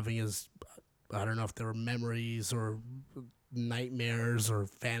 having his, I don't know if there were memories or nightmares or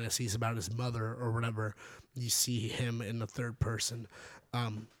fantasies about his mother or whatever, you see him in the third person.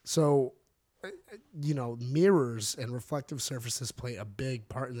 Mirrors and reflective surfaces play a big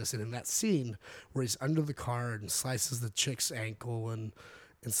part in this. And in that scene where he's under the car and slices the chick's ankle and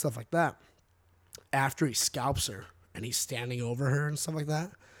stuff like that, after he scalps her and he's standing over her and stuff like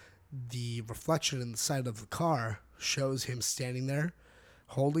that, the reflection in the side of the car shows him standing there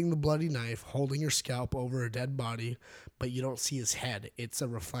holding the bloody knife, holding her scalp over a dead body, but you don't see his head. It's a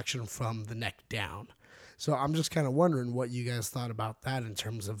reflection from the neck down. So I'm just kind of wondering what you guys thought about that in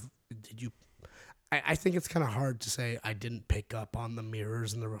terms of, I think it's kind of hard to say I didn't pick up on the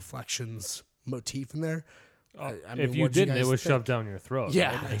mirrors and the reflections motif in there. If you didn't, it was shoved down your throat.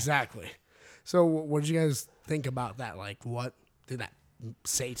 Yeah, right? Exactly. So what did you guys think about that? Like, what did that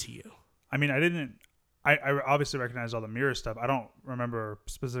say to you? I mean, I obviously recognize all the mirror stuff. I don't remember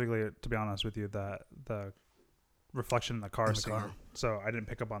specifically, to be honest with you, the reflection in the car scene. So I didn't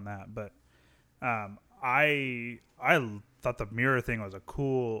pick up on that. But I thought the mirror thing was a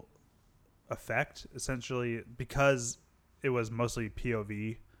cool effect, essentially, because it was mostly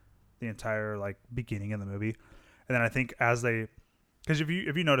POV the entire like beginning of the movie. And then I think because if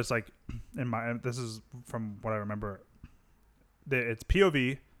you notice, like this is from what I remember, it's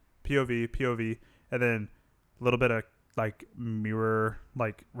POV, and then a little bit of like mirror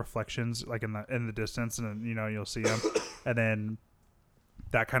like reflections like in the distance, and then you'll see them, and then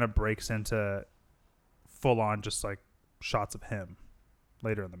that kind of breaks into full on just like shots of him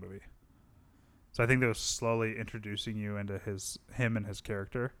later in the movie. So I think they were slowly introducing you into him and his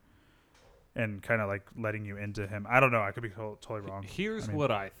character, and kind of like letting you into him. I don't know. I could be totally wrong. Here's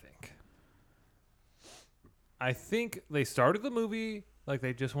what I think. I think they started the movie like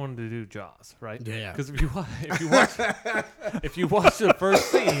they just wanted to do Jaws, right? Yeah. Because if you watch the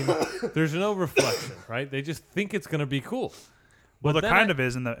first scene, there's no reflection, right? They just think it's gonna be cool. Well, But the then kind of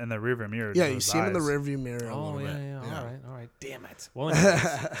is in the rearview mirror. Yeah, you see him in the rearview mirror a Oh little bit. yeah. All right. Damn it. Well,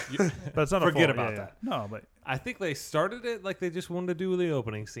 anyways, But it's not forget a full, about yeah, that. Yeah. No, but I think they started it like they just wanted to do the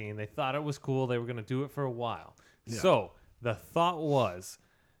opening scene. They thought it was cool. They were going to do it for a while. Yeah. So the thought was,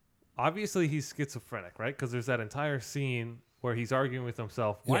 obviously he's schizophrenic, right? Because there's that entire scene where he's arguing with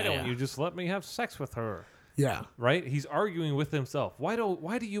himself. Why don't you just let me have sex with her? Yeah. Right? He's arguing with himself. Why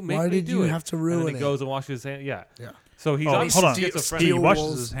do you make Why me did do you it? have to And ruin then he it? goes and washes his hand. Yeah. Yeah. So he's hold obviously on. schizophrenic. He washes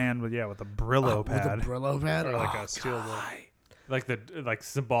Wolves. his hand with a Brillo pad. With a Brillo pad? Or like Oh, a steel wool. Like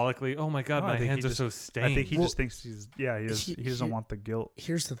symbolically, oh my God, No, my I think hands he are just- so stained. I think he Well, just thinks he doesn't want the guilt.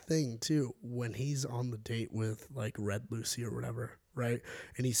 Here's the thing, too. When he's on the date with, like, Red Lucy or whatever, right?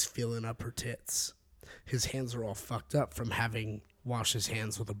 And he's feeling up her tits. His hands are all fucked up from having washed his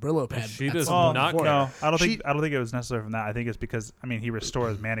hands with a Brillo pad. She at does some Oh point not before. care. no, I don't She- think it was necessary from that. I think it's because he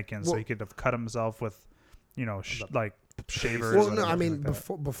restores mannequins, so Well- he could have cut himself with, like shavers. Well, or no, I something mean, like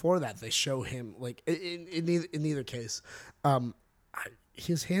that. before that, they show him, like, in either case,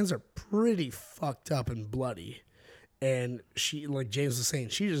 his hands are pretty fucked up and bloody. And she, like James was saying,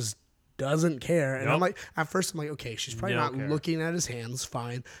 she just doesn't care. And I'm Nope. like, at first, I'm like, okay, she's probably Don't not care. looking at his hands,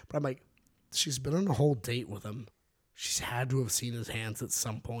 fine. But I'm like, she's been on a whole date with him. She's had to have seen his hands at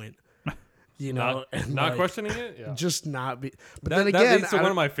some point. You know, and not like, questioning it. Yeah. just not be. But That, then that again, leads to one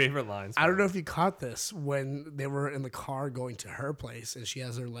of my favorite lines. I don't know if you caught this when they were in the car going to her place and she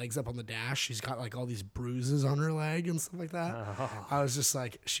has her legs up on the dash. She's got like all these bruises on her leg and stuff like that. I was just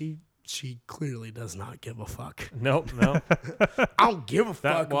like, she clearly does not give a fuck. Nope. I don't give a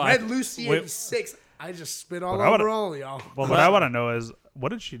fuck. well, Red Lucy wait- 86. I just spit all But I over would- all of y'all. Well, What I want to know is, what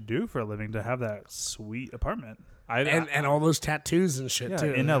did she do for a living to have that sweet apartment? And all those tattoos and shit Yeah,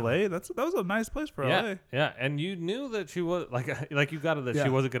 too. in LA. That was a nice place for yeah, LA. yeah, and you knew that she was like you got it that Yeah. she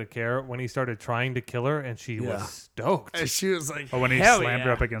wasn't gonna care when he started trying to kill her, and she Yeah. was stoked. And she was like, Or when he hell slammed yeah.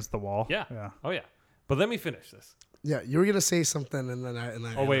 her up against the wall. Yeah. Yeah. Oh yeah. But let me finish this. Yeah, you were gonna say something and then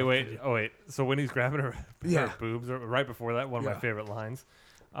I. Oh wait. So when he's grabbing her Yeah. boobs, or right before that, one of Yeah. my favorite lines.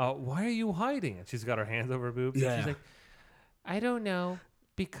 Why are you hiding? And she's got her hands over her boobs. Yeah. And she's like, I don't know,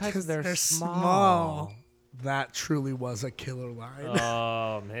 because They're small. That truly was a killer line.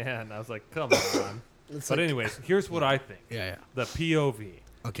 Oh man, I was like, come on. It's But like- anyways, here's what I think. yeah. The POV.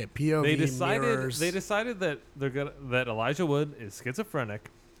 Okay, POV They decided mirrors. that that Elijah Wood is schizophrenic,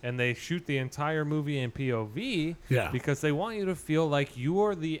 and they shoot the entire movie in POV Yeah. because they want you to feel like you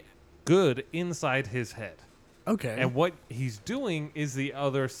are the good inside his head. Okay. And what he's doing is the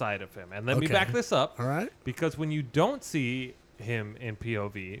other side of him. And let me Okay. back this up. All right. Because when you don't see him in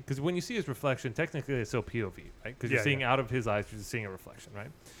POV, because when you see his reflection, technically it's still POV, right? Because you're Yeah, seeing out of his eyes, you're just seeing a reflection,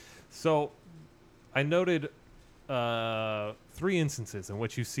 right? So I noted 3 instances in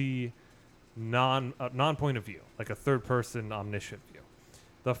which you see non-point of view, like a third-person omniscient view.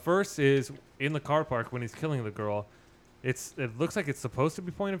 The first is in the car park when he's killing the girl. It looks like it's supposed to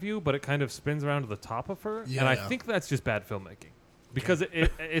be point of view, but it kind of spins around to the top of her, and I Yeah. think that's just bad filmmaking. Because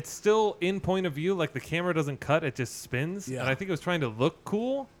it's still in point of view, like the camera doesn't cut, it just spins. Yeah. And I think it was trying to look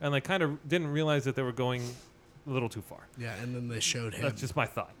cool, and they kind of didn't realize that they were going a little too far. Yeah, and then they showed him. That's just my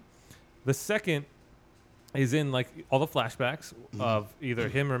thought. The second is in like all the flashbacks of either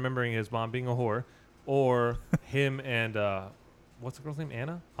him remembering his mom being a whore, or him and what's the girl's name?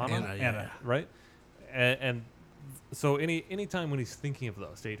 Anna, Anna, yeah. Anna. right? And so any time when he's thinking of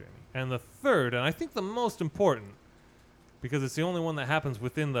those, daydreaming. And the third, and I think the most important, because it's the only one that happens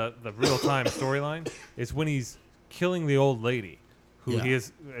within the real time storyline, is when he's killing the old lady, who Yeah. he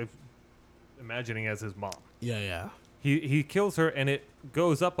is imagining as his mom. Yeah. He kills her, and it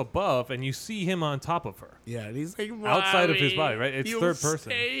goes up above, and you see him on top of her, Yeah, and he's like, outside of his "Mommy, body, right? It's you'll third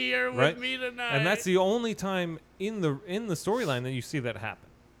person, Stay here right? with me tonight. and that's the only time in the storyline that you see that happen.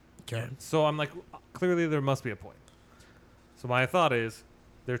 okay. So I'm like, clearly there must be a point. So my thought is,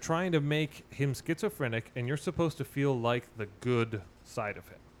 they're trying to make him schizophrenic, and you're supposed to feel like the good side of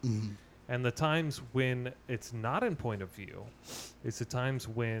him. Mhm. And the times when it's not in point of view, it's the times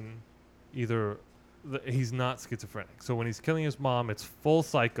when either he's not schizophrenic. So when he's killing his mom, it's full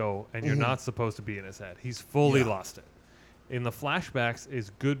psycho, and you're Mhm. not supposed to be in his head. He's fully Yeah. lost it. In the flashbacks is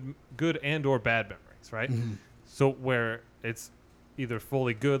good and or bad memories, right? Mhm. So where it's either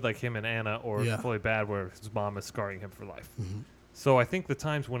fully good, like him and Anna, or Yeah. fully bad, where his mom is scarring him for life. Mhm. So I think the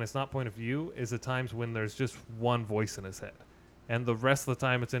times when it's not point of view is the times when there's just one voice in his head. And the rest of the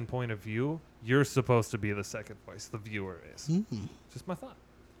time it's in point of view, you're supposed to be the second voice. The viewer is. Mhm. Just my thought.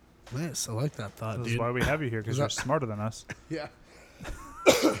 Nice. I like that thought, This dude. is why we have you here, because Is you're that- smarter than us. Yeah.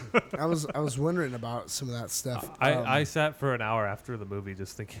 I was wondering about some of that stuff. I sat for an hour after the movie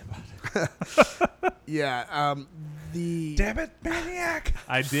just thinking about it. Yeah. The Damn it, maniac!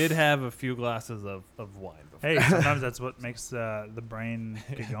 I did have a few glasses of wine before. Hey, sometimes that's what makes the brain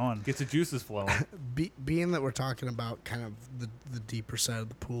get going. Gets the juices flowing. being that we're talking about kind of the deeper side of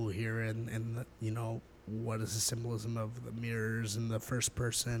the pool here, and the, what is the symbolism of the mirrors and the first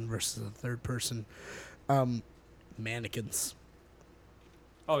person versus the third person, mannequins.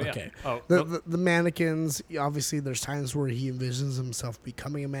 Oh yeah. Okay. Oh, The mannequins. Obviously, there's times where he envisions himself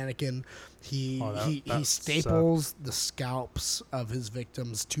becoming a mannequin. He staples the scalps of his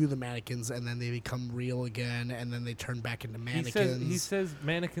victims to the mannequins, and then they become real again, and then they turn back into mannequins. He says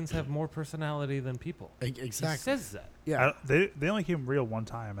mannequins have more personality than people. Exactly. He says that. Yeah. They only came real one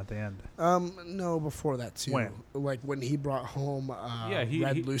time at the end. No, before that too. When? Like when he brought home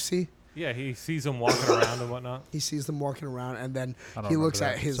Red Lucy. Yeah, he sees them walking around and whatnot. He sees them walking around, and then I don't he remember looks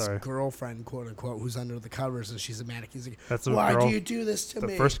that. at his Sorry. girlfriend, quote unquote, who's under the covers, and she's a mannequin. He's like, That's the "Why girl- do you do this to The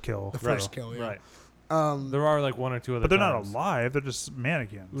me?" first kill. The first kill, yeah. Right. There are like one or two other But they're not times. alive. They're just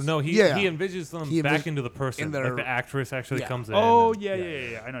mannequins. No, he envisions them back into the person. their- Like the actress actually Yeah. comes in. Oh, and- yeah.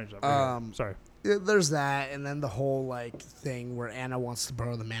 I know what you're talking about. Sorry. There's that, and then the whole thing where Anna wants to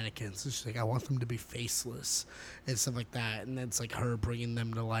borrow the mannequins. So she's like, "I want them to be faceless," and stuff like that. And then it's like her bringing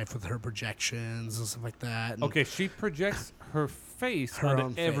them to life with her projections and stuff like that. And Okay, she projects her face Her own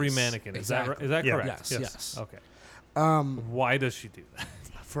onto every face. mannequin. Exactly. Is that Yeah. correct? Yes. Okay. Um, Why does she do that?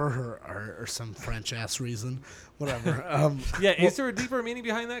 for her art or some French ass reason, whatever. Yeah, is there a deeper meaning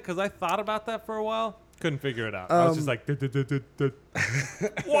behind that? Because I thought about that for a while. Couldn't figure it out. I was just like,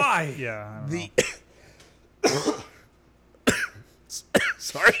 why? Yeah. I don't the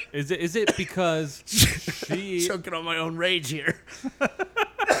sorry, Is it because she? choking on my own rage here. know.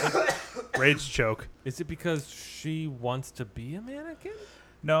 Rage choke. Is it because she wants to be a mannequin?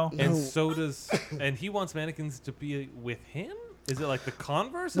 No. And No. so does, and he wants mannequins to be with him. Is it like the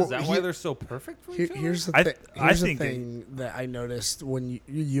converse? Is Well, that why they're so perfect for each other? Here's the I thing. think Thing that I noticed when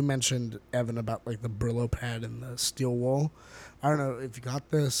you mentioned, Evan, about the Brillo pad and the steel wool. I don't know if you got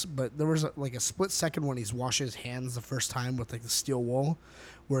this, but there was a split second when he's washing his hands the first time with the steel wool,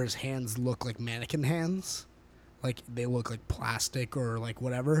 where his hands look like mannequin hands, like they look like plastic or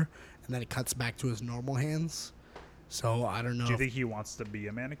whatever, and then it cuts back to his normal hands. So I don't know. Do you think he wants to be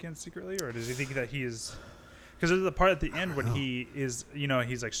a mannequin secretly, or does he think that he is? Because there's the part at the end when he is,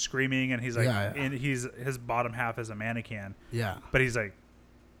 he's screaming and he's and his bottom half is a mannequin, Yeah. but he's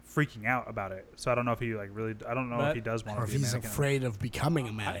freaking out about it. So I don't know if he really. I don't know if he does want Or to if be a he's mannequin. afraid of becoming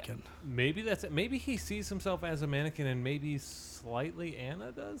a mannequin. Maybe that's it. Maybe he sees himself as a mannequin, and maybe slightly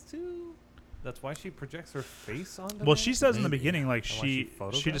Anna does too. That's why she projects her face onto. Well, she says in the Maybe. beginning, why she she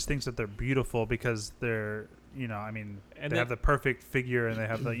photographed just thinks that they're beautiful because they're, And they have the perfect figure and they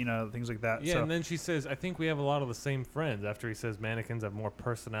have the, things like that. Yeah, so, and then she says, "I think we have a lot of the same friends." After he says mannequins have more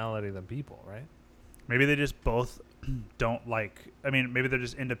personality than people, right? maybe they just both don't maybe they're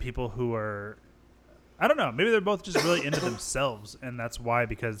just into people who are, I don't know. Maybe they're both just really into themselves, and that's why,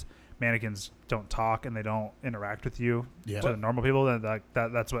 because mannequins don't talk and they don't interact with you Yeah. to the normal people. Then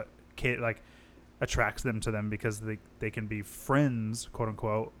that's what attracts them to them, because they can be friends, quote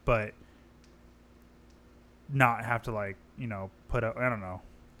unquote, but not have to put up. I don't know.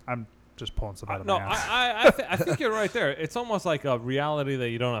 I'm just pulling stuff out of No, my ass. I think you're right there. It's almost like a reality that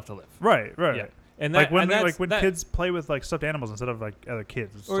you don't have to live. Right. Yeah. And that, when and that's- when that- kids play with stuffed animals instead of other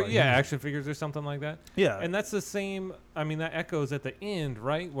kids. It's or like- action figures or something like that. Yeah. And that's the same. I mean, that echoes at the end,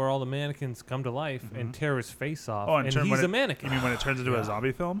 right, where all the mannequins come to life and tear his face off, Oh, and turn- he's when a it- mannequin. You mean when it turns into a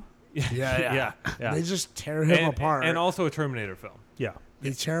zombie film? yeah. They just tear him apart. and also a Terminator film. Yeah.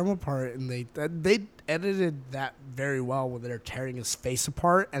 They tear him apart, and they edited that very well, where they're tearing his face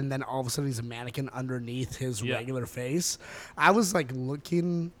apart, and then all of a sudden he's a mannequin underneath his regular face. I was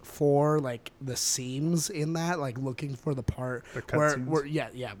looking for the seams in that, looking for the part The cut scenes?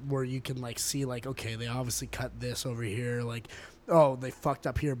 where you can see okay, they obviously cut this over here, oh, they fucked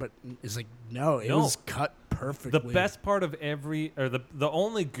up here, but it's no, it was cut perfectly. The best part of the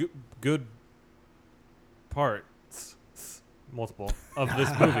only good parts, multiple, of this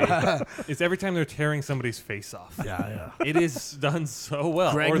movie is every time they're tearing somebody's face off. Yeah. It is done so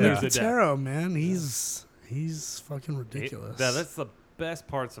well. Greg or there's a death. Nicotero, man, he's fucking ridiculous. That's the best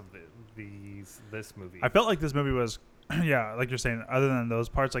parts of this movie. I felt like this movie was, yeah, like you're saying, other than those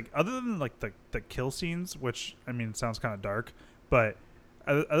parts, other than the kill scenes, which sounds kind of dark, but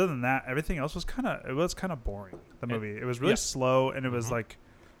other than that, everything else was kind of boring. The movie, it was really slow, and it was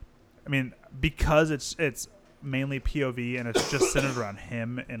because it's mainly POV and it's just centered around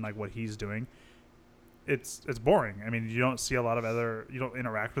him and what he's doing. it's boring. I mean, you don't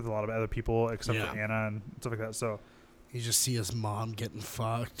interact with a lot of other people except for Anna and stuff like that. So you just see his mom getting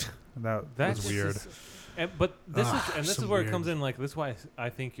fucked. That's was weird. But this is where weird. it comes in. Like, this is why I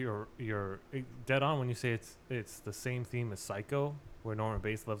think you're dead on when you say it's the same theme as Psycho, where Norman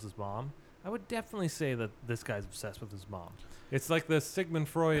Bates loves his mom. I would definitely say that this guy's obsessed with his mom. It's like the Sigmund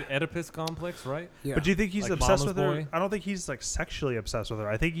Freud Oedipus complex, right? Yeah. But do you think he's like obsessed with her? boy? I don't think he's like sexually obsessed with her.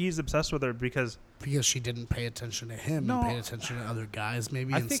 I think he's obsessed with her because she didn't pay attention to him and paid attention to other guys.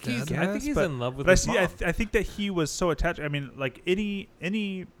 Maybe I instead. think he's in love with. But his mom. I think that he was so attached. I mean, like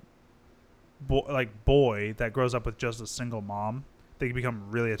any boy that grows up with just a single mom, they can become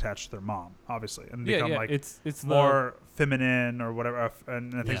really attached to their mom, obviously, and become like it's more feminine or whatever,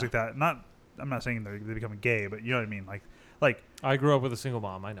 and things like that. I'm not saying they become gay, but you know what I mean. Like I grew up with a single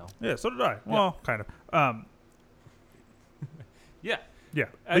mom. I know. Yeah, so did I. Well, kind of. Yeah. Yeah,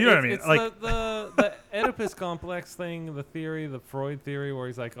 but you know what I mean. It's like the Oedipus complex thing, the theory, the Freud theory, where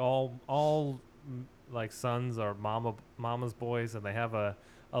he's like all like sons are mama's boys, and they have a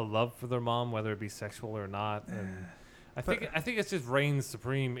love for their mom, whether it be sexual or not. And I think it's just reigns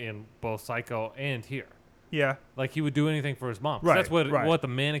supreme in both Psycho and here. Yeah, like he would do anything for his mom. Right, that's what the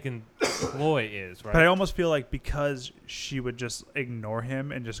mannequin ploy is, right? But I almost feel like because she would just ignore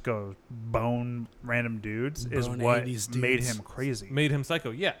him and just go bone random dudes is what made him crazy. Made him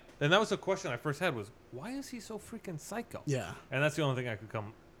psycho, yeah. And that was the question I first had was, why is he so freaking psycho? Yeah. And that's the only thing I could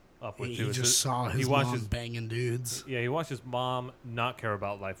come up with, too. He just saw his mom banging dudes. Yeah, he watched his mom not care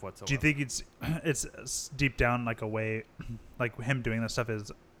about life whatsoever. Do you think it's deep down like a way, like him doing this stuff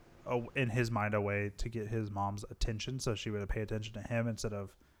is in his mind a way to get his mom's attention so she would pay attention to him instead of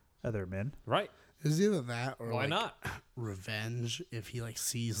other men? Right. Is either that or why not revenge if he like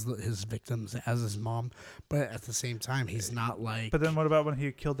sees his victims as his mom, but at the same time he's not like. But then what about when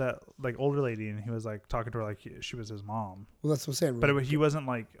he killed that like older lady and he was like talking to her like she was his mom? Well, that's what I'm saying. But he wasn't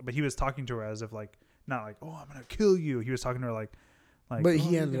like. But he was talking to her as if like not like, oh, I'm gonna kill you. He was talking to her like. But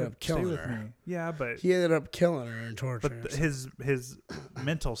he ended up killing her. Yeah, but he ended up killing her and torturing her. But his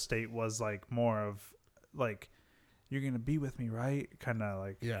mental state was like more of like, you're gonna be with me, right? Kind of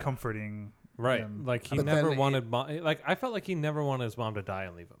like comforting. Right. Like he never wanted like I felt like he never wanted his mom to die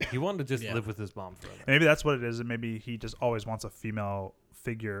and leave him. He wanted to just live with his mom forever. And maybe that's what it is, and maybe he just always wants a female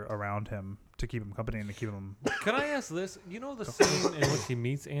figure around him to keep him company and to keep him. Can I ask this? You know the scene in which he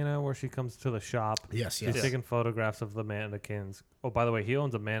meets Anna where she comes to the shop? Yes. He's taking photographs of the mannequins. Oh, by the way, he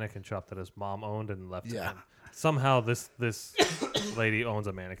owns a mannequin shop that his mom owned and left to him. Somehow this lady owns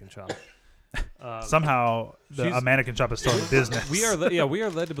a mannequin shop. Somehow a mannequin shop is still in business. We are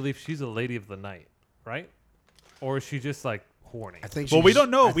led to believe she's a lady of the night, right? Or is she just like horny? I think. Well, we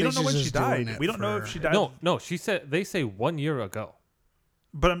don't know. We don't know when she died. We don't know if she died. No. She said they say 1 year ago.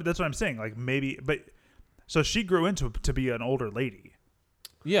 But that's what I'm saying. Like maybe, so she grew into to be an older lady.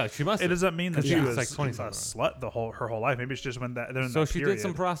 Yeah, she must. It doesn't mean that she was like 20 a slut her whole life. Maybe it's just when that. So she did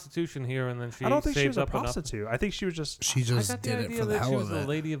some prostitution here, and then she. I don't think she was a up prostitute. I think she was just. She just did it for the hell of it. She was the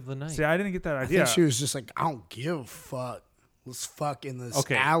lady of the night. See, I didn't get that idea. I think she was just like, I don't give a fuck. Let's fuck in this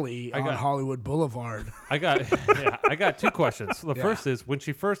alley on Hollywood Boulevard. I got two questions. The first is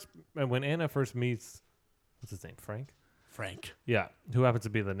when Anna first meets, what's his name, Frank. Yeah, who happens to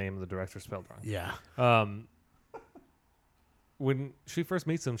be the name of the director spelled wrong. Yeah. When she first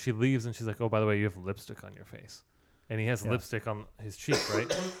meets him, she leaves and she's like, "Oh, by the way, you have lipstick on your face," and he has lipstick on his cheek,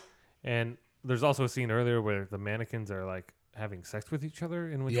 right? And there's also a scene earlier where the mannequins are like having sex with each other,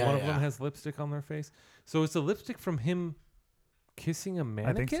 in which one of them has lipstick on their face. So it's the lipstick from him kissing a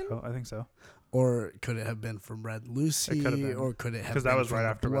mannequin. I think so. Or could it have been from Red Lucy? Or could it have been because that was right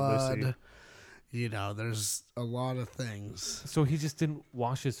after Blood? Red Lucy. You know, there's a lot of things. So he just didn't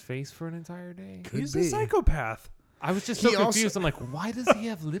wash his face for an entire day? He's a psychopath. I was just so confused. I'm like, why does he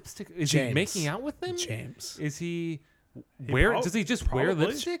have lipstick? Is he making out with them? James. Is he does he just wear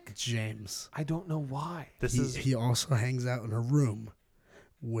lipstick? James. I don't know why. He also hangs out in a room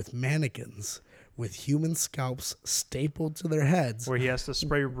with mannequins with human scalps stapled to their heads. Where he has to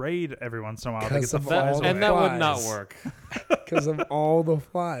spray Raid every once in a while to get the flies away. And that would not work. Because of all the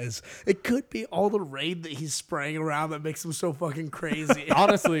flies. It could be all the Raid that he's spraying around that makes him so fucking crazy.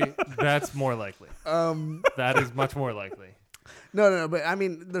 Honestly, that's more likely. That is much more likely. No, but I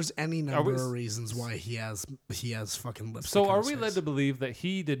mean, there's any number of reasons why he has fucking lipstick. So are we led to believe that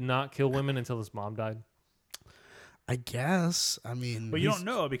he did not kill women until his mom died? I guess. I mean, but you don't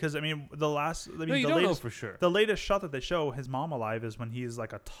know because you don't know for sure. The latest shot that they show his mom alive is when he's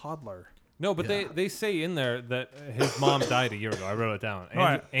like a toddler. No, but they say in there that his mom died a year ago. I wrote it down.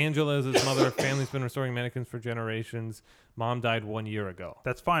 Angela is his mother. Family's been restoring mannequins for generations. Mom died 1 year ago.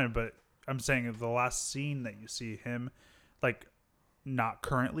 That's fine, but I'm saying the last scene that you see him, like, not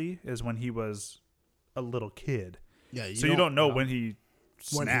currently, is when he was a little kid. Yeah. You don't know when he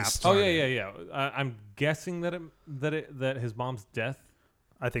snapped. Oh yeah. I'm guessing that his mom's death.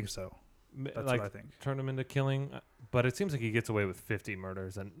 I think so. That's like, what I think. Turned him into killing, but it seems like he gets away with 50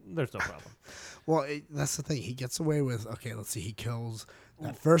 murders, and there's no problem. Well, that's the thing. He gets away with. Okay, let's see. He kills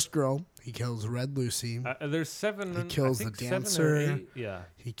that first girl. He kills Red Lucy. There's 7. He kills the 7 or dancer. 8. Yeah.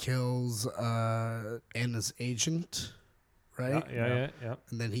 He kills Anna's agent, right? Yeah.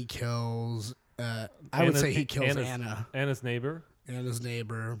 And then he kills. I would say he kills Anna's neighbor. Anna's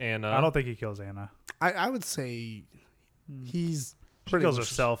neighbor. And I don't think he kills Anna. I would say he's. She kills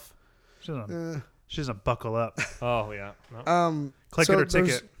herself. She doesn't buckle up. Oh yeah. No. Click it or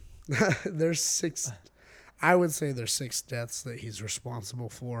ticket. There's 6. I would say there's 6 deaths that he's responsible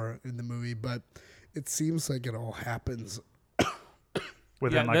for in the movie, but it seems like it all happens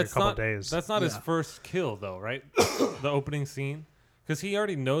within like a couple days. That's not his first kill, though, right? The opening scene, because he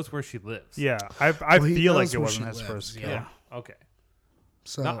already knows where she lives. Yeah, I feel like it wasn't his first kill. Yeah. Okay.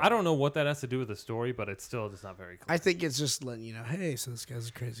 So now, I don't know what that has to do with the story, but it's still just not very clear. I think it's just letting you know, hey, so this guy's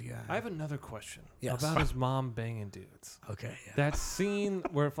a crazy guy. I have another question Yes. about his mom banging dudes. Okay. Yeah. That scene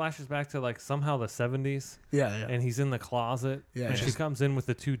where it flashes back to like somehow the 70s, Yeah. and he's in the closet, and she comes in with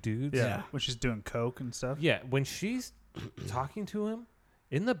the 2 dudes. Yeah, when she's doing coke and stuff. Yeah, when she's talking to him,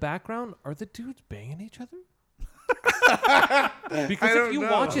 in the background, are the dudes banging each other? Because if you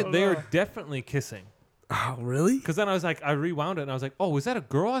watch it, they are definitely kissing. Oh, really? Because then I rewound it, and I was like, oh, was that a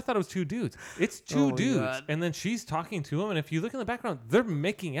girl? I thought it was 2 dudes. It's 2 dudes. God. And then she's talking to him, and if you look in the background, they're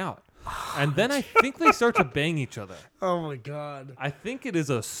making out. And then I think they start to bang each other. Oh, my God. I think it is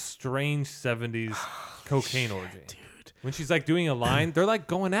a strange 70s cocaine orgy. Dude. When she's like doing a line, they're like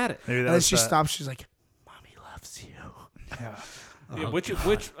going at it. And then she stops. She's like, Mommy loves you. Yeah. Yeah,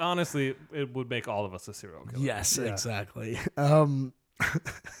 which honestly, it would make all of us a serial killer. Yes, exactly.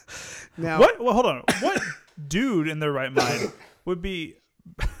 Now, what? Well, hold on. What dude in their right mind would be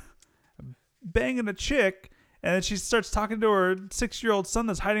banging a chick, and then she starts talking to her 6-year-old son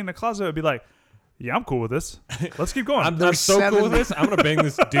that's hiding in the closet? Would be like, "Yeah, I'm cool with this. Let's keep going. I'm so cool with this. I'm gonna bang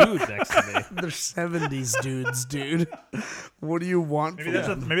this dude next to me." They're 70s dudes, dude. What do you want?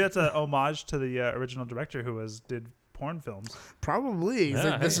 Maybe that's a homage to the original director who did porn films. Probably. He's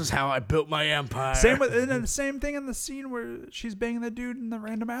like, this is how I built my empire. And then the same thing in the scene where she's banging the dude in the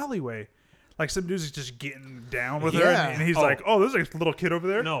random alleyway. Like some dude's just getting down with her, and he's like, "Oh, there's a little kid over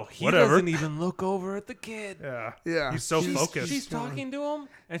there." No, he doesn't even look over at the kid. Yeah. He's so focused. She's talking to him,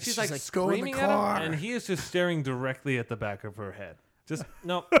 and she's like go in the screaming at car. him, and he is just staring directly at the back of her head. Just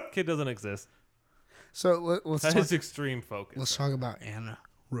no, kid doesn't exist. So let's That talk, is extreme focus. let's talk about Anna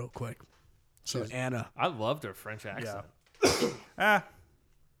real quick. So Anna, I loved her French accent. Yeah.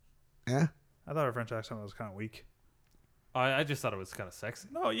 Yeah. I thought her French accent was kind of weak. I just thought it was kind of sexy.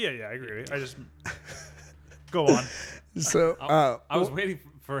 No, yeah, I agree. I just go on. So I was waiting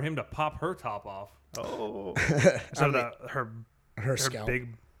for him to pop her top off. Oh, so her scalp.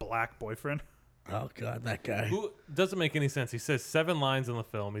 big black boyfriend. Oh God, that guy. Who doesn't make any sense. He says 7 lines in the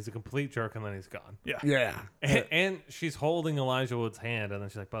film. He's a complete jerk, and then he's gone. Yeah. And she's holding Elijah Wood's hand, and then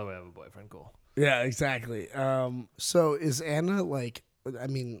she's like, "By the way, I have a boyfriend." Cool. Yeah, exactly. So is Anna like? I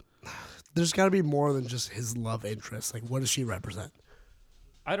mean, there's got to be more than just his love interest. Like, what does she represent?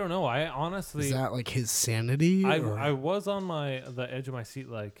 I don't know. I honestly, is that like his sanity? I was on the edge of my seat.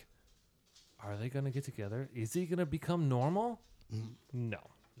 Like, are they gonna get together? Is he gonna become normal? No,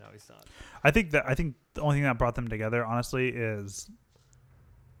 he's not. I think the only thing that brought them together, honestly, is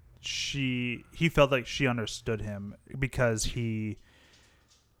he felt like she understood him because he,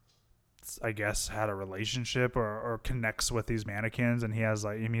 I guess, had a relationship or connects with these mannequins, and he has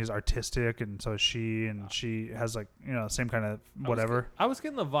like, I mean, he's artistic, and so is she, and she has like, you know, same kind of whatever. I was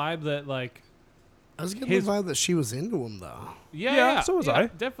getting the vibe that like, I was getting the vibe that she was into him though. Yeah, so was I.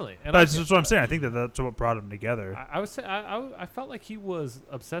 Definitely. And that's what I'm saying. I think that's what brought them together. I felt like he was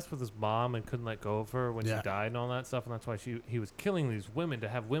obsessed with his mom and couldn't let go of her when she died and all that stuff, and that's why he was killing these women to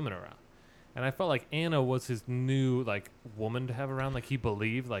have women around. And I felt like Anna was his new like woman to have around. Like he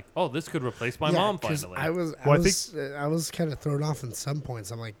believed, like, oh, this could replace my mom finally. I was kind of thrown off in some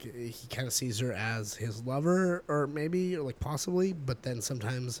points. I'm like, he kind of sees her as his lover, or maybe, or like possibly, but then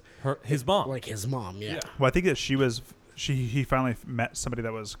sometimes his mom, like his mom. Yeah. Well, I think that he finally met somebody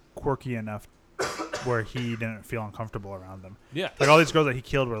that was quirky enough where he didn't feel uncomfortable around them. Yeah. Like all these girls that he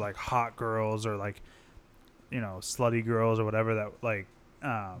killed were like hot girls or like, you know, slutty girls or whatever that like.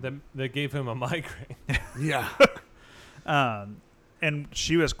 That gave him a migraine. Yeah. And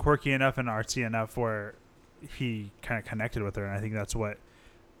she was quirky enough and artsy enough where he kind of connected with her, and I think that's what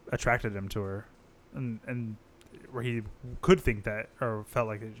attracted him to her, and where he could think that or felt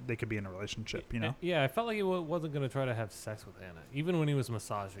like they could be in a relationship, you know? Yeah, I felt like he wasn't going to try to have sex with Anna, even when he was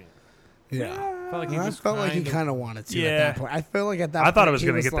massaging her. Yeah. I felt like he kind of wanted to at that point. I feel like at that I point thought it was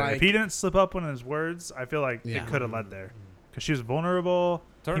going to get like, there. If he didn't slip up on his words, I feel like it could have led there. Because she was vulnerable.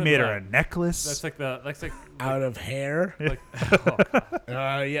 He made her a necklace. That's like out of hair. Like,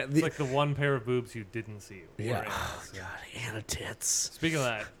 oh, yeah. It's like the one pair of boobs you didn't see. Yeah. Oh, God. Anna tits. Speaking of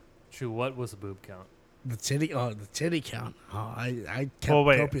that, True, what was the boob count? The titty count. Oh, I kept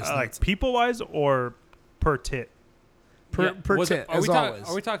copious like people-wise or per tit? Per tit, as always.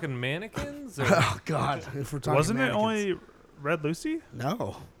 Are we talking mannequins? Or? Oh, God. If we're talking Wasn't mannequins. it only Red Lucy?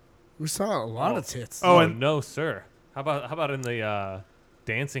 No. We saw a lot of tits. Oh, and no, sir. How about in the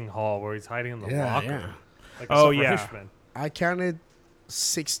dancing hall where he's hiding in the locker? Yeah. Like Freshman. I counted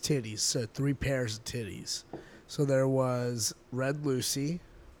 6 titties, so 3 pairs of titties. So there was Red Lucy,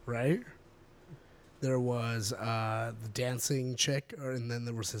 right? There was the dancing chick, and then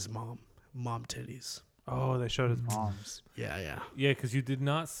there was his mom titties. Oh, they showed his mom's. Yeah. Yeah, because you did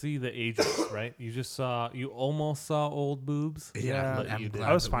not see the ages, right? You almost saw old boobs. Yeah, you did.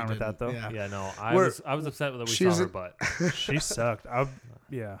 I was fine with that though. Yeah, no, I was upset that we saw her butt. She sucked.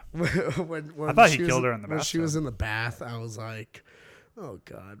 Yeah. when I thought he killed her in the bath. When she was in the bath, I was like, "Oh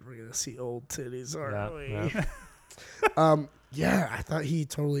God, we're gonna see old titties, aren't we?" Yeah. Yeah, I thought he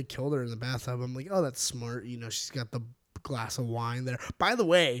totally killed her in the bathtub. I'm like, "Oh, that's smart." You know, she's got the glass of wine there. By the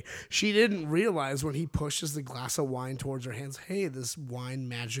way, she didn't realize when he pushes the glass of wine towards her hands, hey, this wine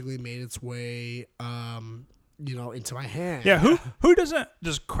magically made its way into my hand. Yeah, who doesn't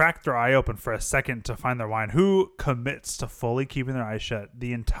just crack their eye open for a second to find their wine? Who commits to fully keeping their eyes shut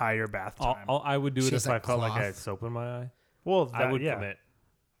the entire bath time? I would do it if I felt like I had soap in my eye. Well, I would commit.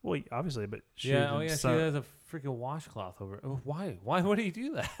 Well, obviously, but she she has a freaking washcloth over it. Oh, why? Why would he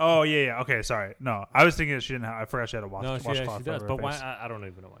do that? Oh, yeah. Okay, sorry. No, I was thinking that she didn't have. I forgot she had a washcloth. She does, over but her why? face. I don't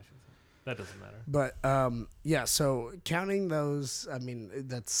even know why she. That doesn't matter. But so counting those, I mean,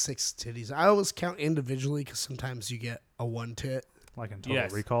 that's 6 titties. I always count individually because sometimes you get a 1 tit. Like in Total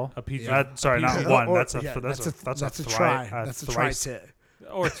Recall. A PG. Sorry, not one. That's a try. That's a try tit.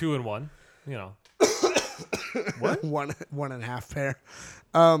 Or 2 in 1. You know. What? one and a half pair.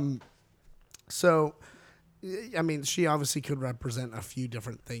 So, I mean, she obviously could represent a few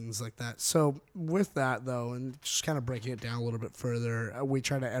different things like that. So, with that, though, and just kind of breaking it down a little bit further, we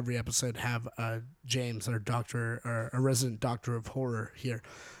try to every episode have James, our doctor, or a resident doctor of horror here,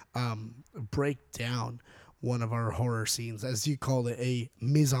 break down one of our horror scenes, as you called it, a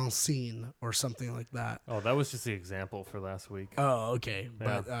mise en scene or something like that. Oh, that was just the example for last week. Oh, okay.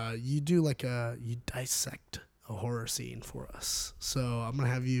 Yeah. But you do you dissect a horror scene for us. So I'm going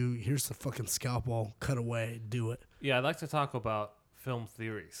to have you, here's the fucking scalpel, cut away, do it. Yeah, I'd like to talk about film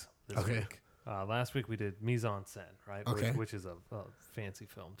theories this week. Last week we did mise en scène, right? Okay. Which is a fancy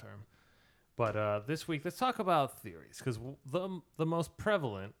film term. But this week, let's talk about theories, because the most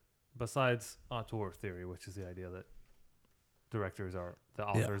prevalent, besides auteur theory, which is the idea that directors are the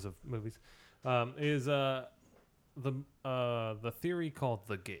authors of movies, is the theory called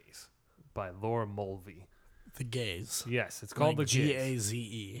The Gaze by Laura Mulvey. The Gaze. Yes, it's called like The Gaze.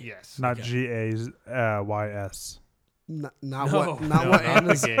 G-A-Z-E. Yes. Not G-A-Y-S. Not what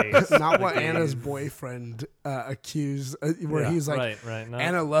Anna's boyfriend accused, where he's like, right. No.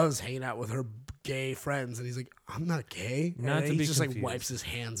 Anna loves hanging out with her gay friends, and he's like, I'm not gay. Not and to he be just confused. like wipes his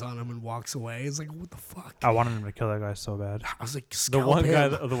hands on him and walks away. It's like, what the fuck? I wanted him to kill that guy so bad. I was like, the scalp one him. guy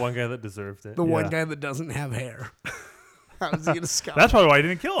that deserved it. The one guy that doesn't have hair. How is he gonna scalp? That's probably why he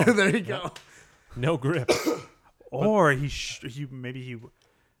didn't kill him. There you go. No grip. Or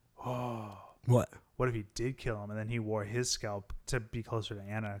What? What if he did kill him and then he wore his scalp to be closer to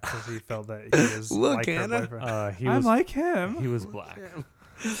Anna because he felt that he was Look, like Anna. her boyfriend? I'm like him. He was black.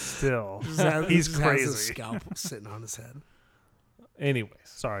 Still, He he's just has crazy. his scalp sitting on his head. Anyways,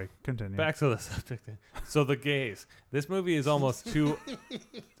 Sorry, continue. back to the subject. So The Gaze. This movie is almost too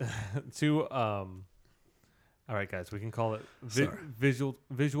all right, guys, we can call it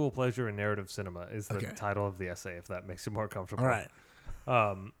visual pleasure and narrative cinema is the title of the essay, if that makes you more comfortable. All right.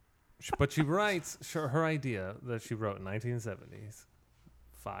 But she writes her idea that she wrote in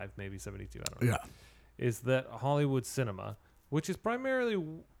 1975, maybe 72, I don't know. Yeah. Is that Hollywood cinema, which is primarily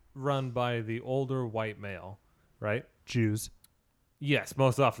run by the older white male, right? Jews. Yes,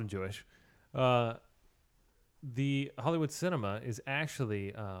 most often Jewish. The Hollywood cinema is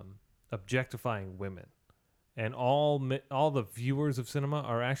actually objectifying women. And all the viewers of cinema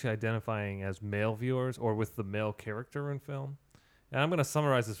are actually identifying as male viewers or with the male character in film. And I'm going to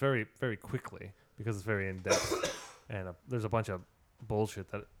summarize this very, very quickly because it's very in-depth. And there's a bunch of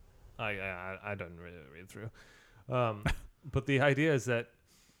bullshit that I don't really read through. But the idea is that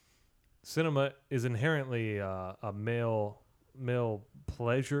cinema is inherently a male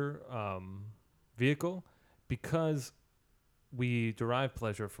pleasure vehicle because we derive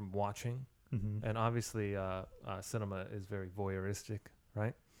pleasure from watching, and obviously cinema is very voyeuristic,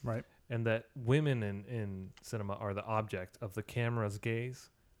 right? Right. And that women in cinema are the object of the camera's gaze,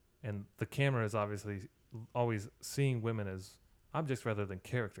 and the camera is obviously always seeing women as objects rather than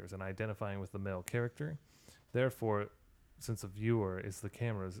characters and identifying with the male character. Therefore, since the viewer is the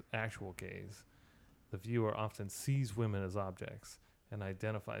camera's actual gaze, the viewer often sees women as objects and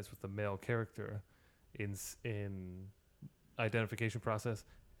identifies with the male character in identification process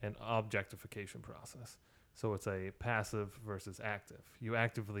and objectification process. So it's a passive versus active. You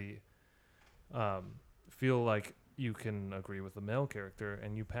actively feel like you can agree with the male character,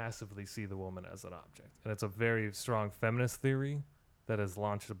 and you passively see the woman as an object. And it's a very strong feminist theory that has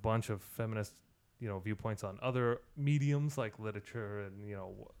launched a bunch of feminist, viewpoints on other mediums like literature and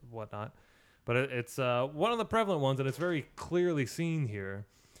whatnot. But it's one of the prevalent ones, and it's very clearly seen here.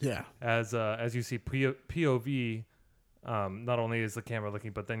 Yeah. As you see POV. Not only is the camera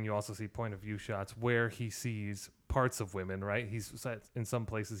looking, but then you also see point of view shots where he sees parts of women, right? In some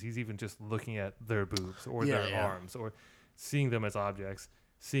places, he's even just looking at their boobs or their arms, or seeing them as objects,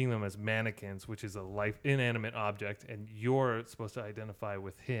 seeing them as mannequins, which is a inanimate object, and you're supposed to identify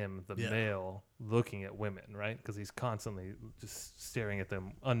with him, the male, looking at women, right? Because he's constantly just staring at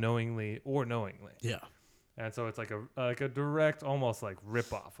them unknowingly or knowingly. Yeah. And so it's like a direct, almost like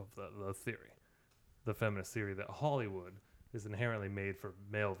rip-off of the theory. The feminist theory that Hollywood is inherently made for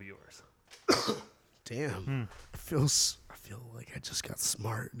male viewers. Damn. I feel like I just got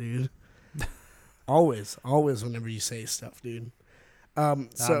smart, dude. always whenever you say stuff, dude.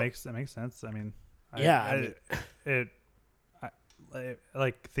 That makes sense. I mean,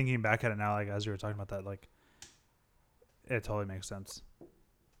 like thinking back at it now, like as you were talking about that, like it totally makes sense.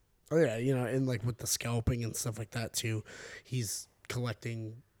 Oh yeah, and like with the scalping and stuff like that too, he's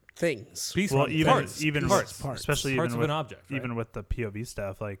collecting things. Even parts, especially parts even of with an object, right? Even with the POV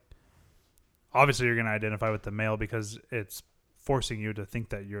stuff, like obviously you're going to identify with the male because it's forcing you to think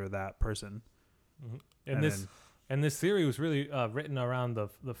that you're that person. Mm-hmm. And this theory was really written around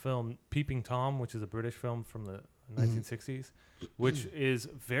the film Peeping Tom, which is a British film from the 1960s, which is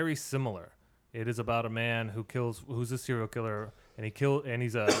very similar. It is about a man who's a serial killer, and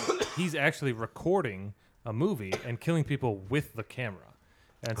he's actually recording a movie and killing people with the camera.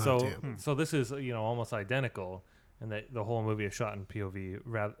 And so this is almost identical, and that the whole movie is shot in POV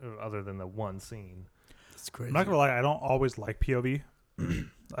other than the one scene. That's crazy. I'm not gonna lie, I don't always like POV.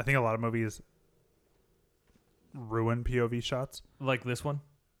 I think a lot of movies ruin POV shots, like this one.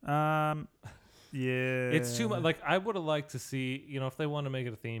 Yeah, it's too much. Like I would have liked to see, if they want to make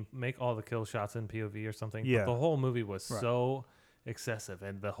it a theme, make all the kill shots in POV or something. Yeah, but the whole movie was so excessive,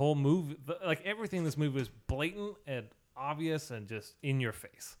 and the whole movie, like everything in this movie was blatant and obvious and just in your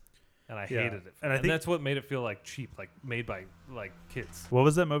face, and I hated it. And I think that's what made it feel like cheap, like made by like kids. What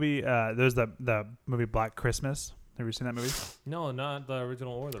was that movie? There's the movie Black Christmas. Have you seen that movie? No, not the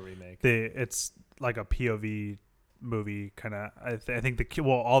original or the remake. It's like a POV movie kind of. I think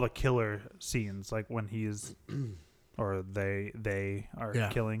all the killer scenes, like when he's or they are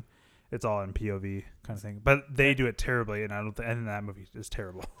killing, it's all in POV kind of thing. But they do it terribly, and I think that movie is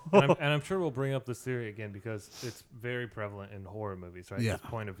terrible. and I'm sure we'll bring up this theory again because it's very prevalent in horror movies, right? Yeah. This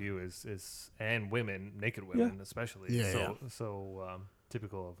point of view is and women, naked women especially. So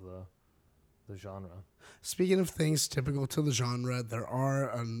typical of the genre. Speaking of things typical to the genre, there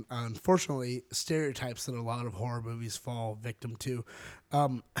are unfortunately stereotypes that a lot of horror movies fall victim to.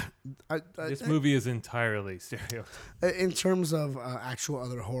 This movie is entirely stereotyped. In terms of actual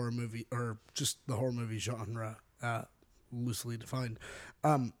other horror movie or just the horror movie genre, loosely defined.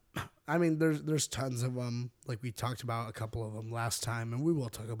 I mean, there's tons of them. Like we talked about a couple of them last time, and we will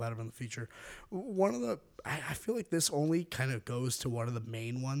talk about them in the future. One of the, I feel like this only kind of goes to one of the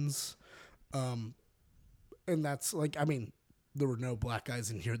main ones. And that's like, I mean, there were no black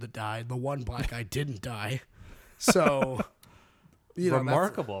guys in here that died. The one black guy didn't die. So,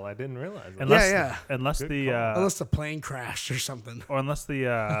 remarkable. I didn't realize that. Unless the plane crashed or something. Or unless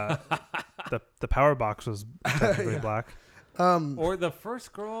the power box was technically black. Or the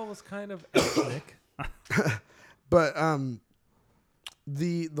first girl was kind of ethnic. But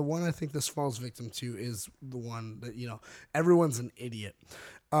the one I think this falls victim to is the one that, everyone's an idiot.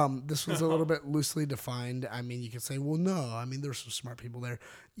 This was a little bit loosely defined. I mean, you could say, well, no. I mean, there's some smart people there.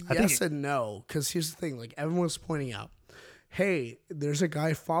 Yes and no. Because here's the thing. Like, everyone's pointing out, hey, there's a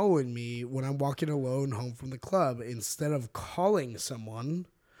guy following me when I'm walking alone home from the club. Instead of calling someone,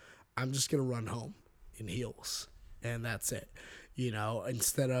 I'm just gonna run home in heels, and that's it.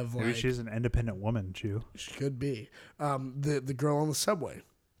 Instead of maybe she's an independent woman, Jew. She could be. The girl on the subway,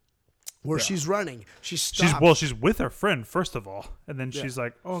 where she's running, she stops. She's with her friend first of all, and then she's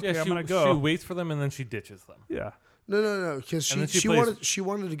like, "Okay, I'm gonna go." She waits for them and then she ditches them. Yeah. No, because she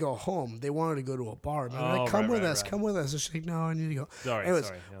wanted to go home. They wanted to go to a bar. And they're like, come with us. Come with us. And she's like, no, I need to go. Anyways,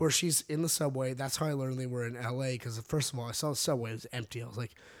 yeah. where she's in the subway, that's how I learned they were in L.A. Because first of all, I saw the subway, it was empty. I was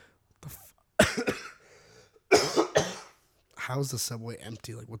like, how's the subway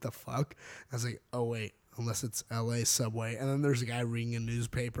empty? Like, what the fuck? I was like, oh wait, unless it's L.A. subway. And then there's a guy reading a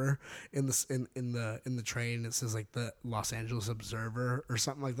newspaper in the train. It says like the Los Angeles Observer or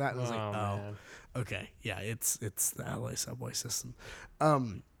something like that. And I was like, man. Okay, yeah, it's the LA subway system.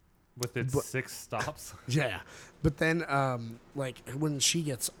 With its 6 stops. Yeah, but then like when she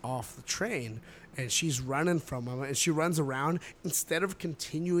gets off the train and she's running from him and she runs around, instead of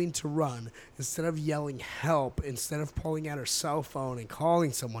continuing to run, instead of yelling help, instead of pulling out her cell phone and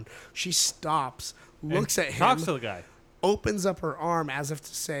calling someone, she stops, looks at him, talks to the guy, opens up her arm as if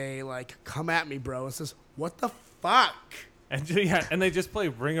to say like, "Come at me, bro," and says, "What the fuck?" And they just play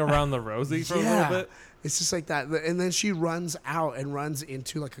Ring Around the Rosie for a little bit. It's just like that. And then she runs out and runs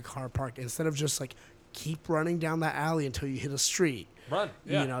into like a car park instead of just like keep running down that alley until you hit a street. Run.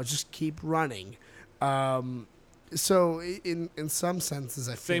 Yeah. Just keep running. So in some senses,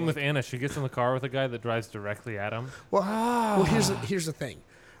 I feel same with Anna. She gets in the car with a guy that drives directly at him. Well, here's the thing.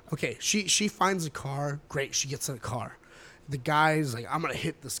 Okay, she finds a car. Great, she gets in a car. The guy's like, I'm gonna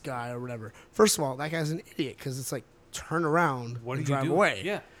hit this guy or whatever. First of all, that guy's an idiot because it's like, turn around and drive away.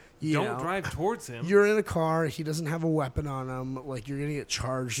 Yeah. Don't drive towards him. You're in a car. He doesn't have a weapon on him. Like, you're gonna get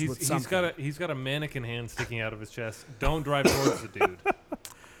charged with something. He's got a mannequin hand sticking out of his chest. Don't drive towards the dude.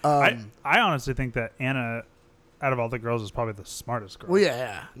 I honestly think that Anna, out of all the girls, is probably the smartest girl. Well,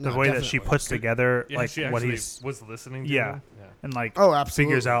 yeah. The way definitely. that she puts together, Yeah, like she what he's was listening to yeah. him. And like absolutely.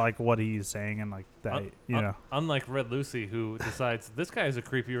 figures out like what he's saying and like that, Unlike Red Lucy, who decides this guy is a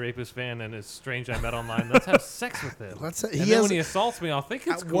creepy rapist fan and is strange I met online. Let's have sex with him. When he assaults me, I'll think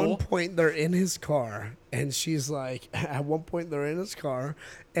it's cool. At one point, they're in his car, and she's like, at one point, they're in his car,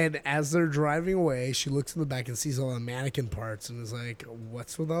 and as they're driving away, she looks in the back and sees all the mannequin parts and is like,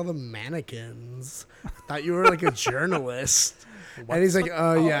 what's with all the mannequins? I thought you were like a journalist. And he's like,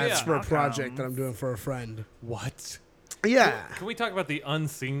 it's for a project that I'm doing for a friend. What? Yeah. Can we talk about the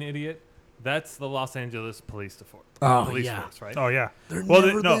unseen idiot? That's the Los Angeles Police Force. Force, right? Oh yeah. They're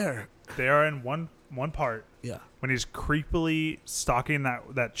never there. They are in one part. Yeah. When he's creepily stalking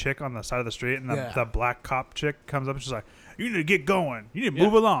that chick on the side of the street, and the black cop chick comes up and she's like, "You need to get going. You need to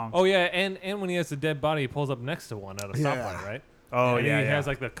move along." Oh yeah, and when he has a dead body, he pulls up next to one at a stoplight, right? Oh, and yeah, he has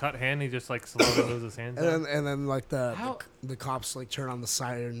like the cut hand. He just like slowly moves his hands. And then like the cops like turn on the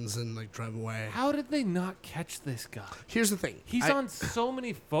sirens and like drive away. How did they not catch this guy? Here's the thing. He's on so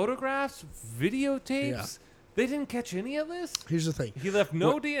many photographs, videotapes. Yeah. They didn't catch any of this. Here's the thing. He left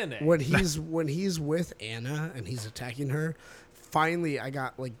no DNA. When he's with Anna and he's attacking her, finally I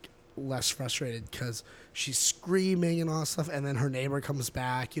got like less frustrated because she's screaming and all that stuff, and then her neighbor comes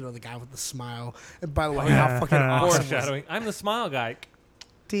back, the guy with the smile. And by the way, how fucking awesome! Foreshadowing. I'm the smile guy.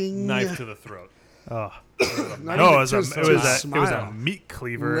 Ding. Knife to the throat. Oh. No, it was a meat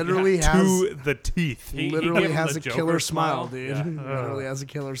cleaver literally to the teeth. He literally has a killer smile, dude. Yeah. Literally has a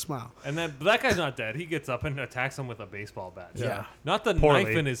killer smile. And then but that guy's not dead. He gets up and attacks him with a baseball bat. Yeah. Not the knife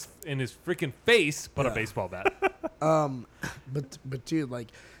in his freaking face, but a baseball bat. But dude, like,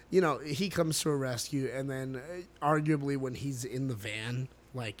 he comes to a rescue, and then arguably when he's in the van,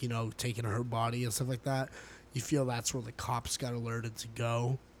 like, taking her body and stuff like that, you feel that's where the cops got alerted to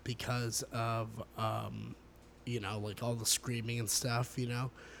go because of, like all the screaming and stuff,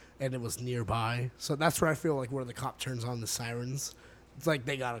 and it was nearby. So that's where I feel like where the cop turns on the sirens. It's like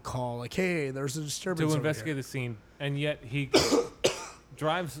they got a call, like, hey, there's a disturbance to investigate the scene, and yet he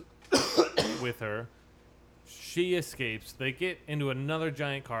drives with her. She escapes. They get into another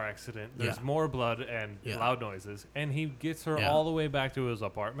giant car accident. There's more blood and loud noises. And he gets her all the way back to his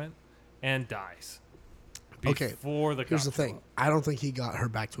apartment and dies. Before the cops here's the thing. I don't think he got her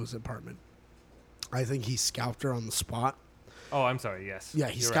back to his apartment. I think he scalped her on the spot. Oh, I'm sorry. Yes. Yeah,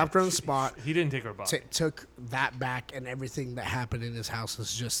 he scalped her on the spot. He didn't take her body. Took that back, and everything that happened in his house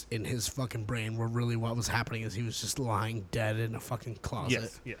is just in his fucking brain, where really what was happening is he was just lying dead in a fucking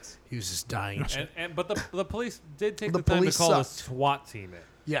closet. Yes. He was just dying. But the police did take the time to call the SWAT team in.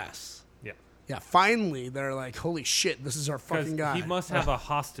 Yes. Yeah. Yeah, finally, they're like, holy shit, this is our fucking guy. He must have a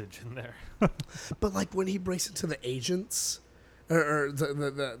hostage in there. But like when he breaks into the agents, or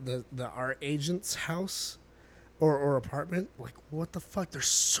the our agent's house, or apartment. Like, what the fuck? There's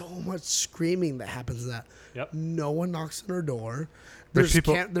so much screaming that happens in that. Yep. No one knocks on her door. Rich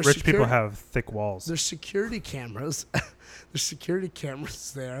people have thick walls. There's security cameras. There's security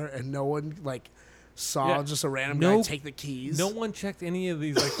cameras there, and no one saw just a random guy take the keys. No one checked any of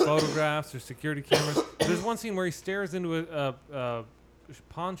these photographs or security cameras. There's one scene where he stares into a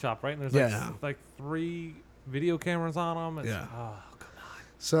pawn shop, right? And there's like 3 video cameras on him. Oh, come on.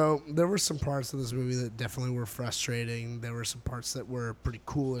 So there were some parts of this movie that definitely were frustrating. There were some parts that were pretty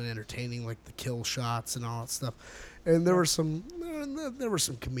cool and entertaining, like the kill shots and all that stuff. And there were some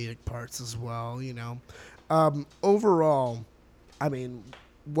comedic parts as well. Overall, I mean,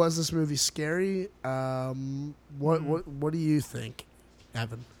 was this movie scary? What do you think,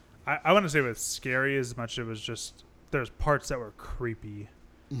 Evan? I want to say it was scary as much as it was just there's parts that were creepy.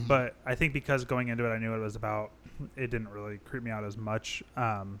 Mm-hmm. But I think because going into it, I knew what it was about. It didn't really creep me out as much.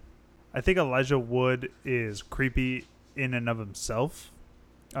 I think Elijah Wood is creepy in and of himself.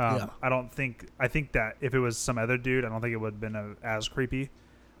 I think that if it was some other dude, I don't think it would have been as creepy.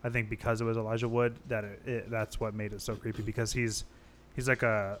 I think because it was Elijah Wood, that's what made it so creepy, because he's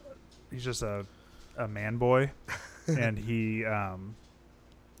just a man boy, and I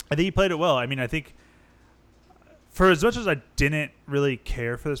think he played it well. I mean, I think for as much as I didn't really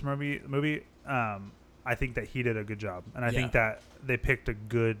care for this movie, I think that he did a good job, and I think that they picked a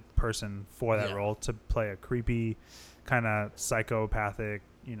good person for that role to play a creepy, kind of psychopathic,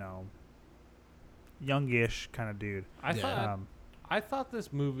 youngish kind of dude. I thought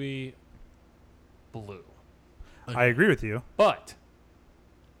this movie blew. Okay. I agree with you, but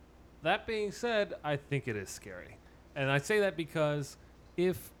that being said, I think it is scary, and I say that because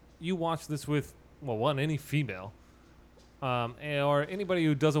if you watch this with any female. Or anybody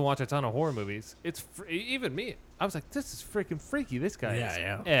who doesn't watch a ton of horror movies, even me. I was like, this is freaking freaky. This guy is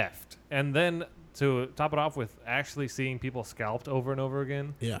effed. And then to top it off with actually seeing people scalped over and over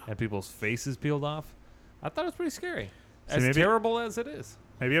again, and people's faces peeled off, I thought it was pretty scary. As terrible as it is.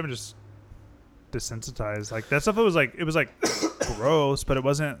 Maybe I'm just desensitized. Like that stuff, it was gross, but it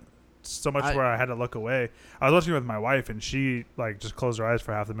wasn't so much where I had to look away. I was watching it with my wife, and she just closed her eyes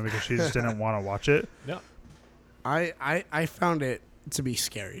for half the movie because she just didn't want to watch it. Yeah. I found it to be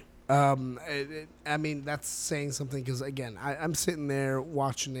scary. I mean, that's saying something because, again, I'm sitting there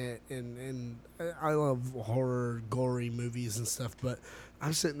watching it, and I love horror, gory movies and stuff, but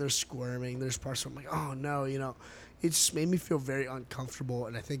I'm sitting there squirming. There's parts where I'm like, oh, no, it just made me feel very uncomfortable,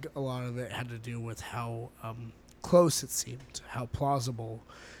 and I think a lot of it had to do with how close it seemed, how plausible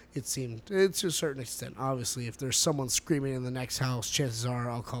it seemed. To a certain extent. Obviously, if there's someone screaming in the next house, chances are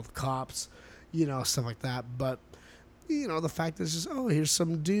I'll call the cops, stuff like that, but the fact is just, here's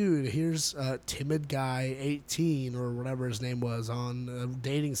some dude, here's a timid guy, 18 or whatever his name was, on a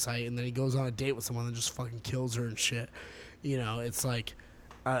dating site, and then he goes on a date with someone and just fucking kills her and shit. It's like,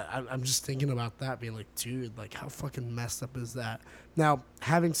 I'm just thinking about that, being like, dude, like, how fucking messed up is that? Now,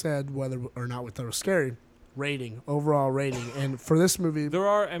 having said whether or not we thought it was scary, overall rating, and for this movie, there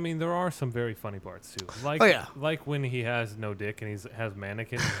are some very funny parts too. Like when he has no dick and he has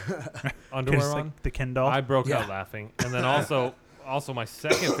mannequin underwear on, like the Ken doll. I broke out laughing, and then also my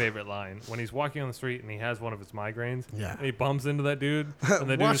second favorite line, when he's walking on the street and he has one of his migraines, and he bumps into that dude, and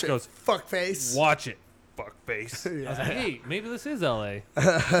the dude just goes, "Fuck face, watch it, fuck face." I was like, hey, maybe this is L.A.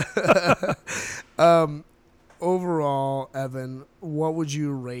 Overall, Evan, what would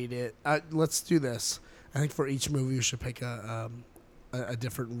you rate it? Let's do this. I think for each movie we should pick a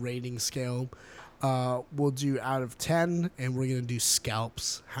different rating scale. We'll do out of 10, and we're gonna do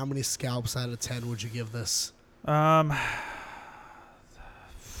scalps. How many scalps out of 10 would you give this? I'm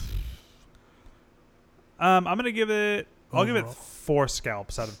gonna give it. I'll give it 4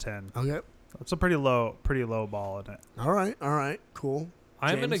 scalps out of 10. Okay, that's a pretty low ball in it. All right, cool.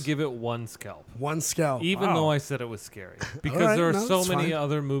 I'm going to give it 1 scalp. 1 scalp. Even though I said it was scary. Because there are so many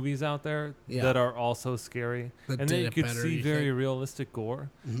other movies out there that are also scary. And then you could see very realistic gore.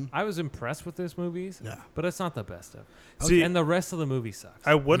 Mm-hmm. I was impressed with these movies, but it's not the best of. See, and the rest of the movie sucks.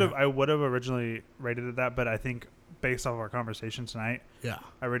 I would have originally rated it that, but I think based off of our conversation tonight,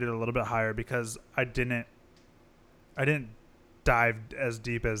 I rated it a little bit higher because I didn't dive as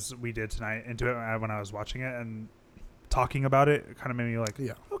deep as we did tonight into it when I was watching it, and talking about it kind of made me like,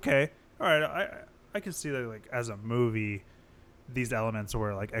 okay, all right, I can see that, like, as a movie, these elements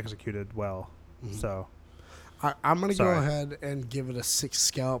were like executed well. Mm-hmm. So I'm gonna go ahead and give it a 6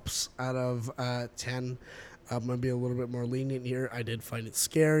 scalps out of 10. I'm gonna be a little bit more lenient here. I did find it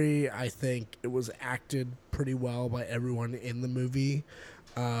scary. I think it was acted pretty well by everyone in the movie.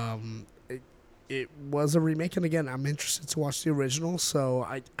 it was a remake, and again, I'm interested to watch the original. So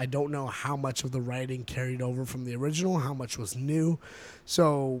I don't know how much of the writing carried over from the original, how much was new.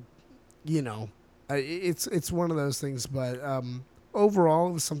 So, you know, it's one of those things. But overall,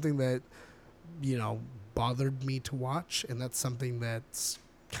 it was something that, you know, bothered me to watch, and that's something that's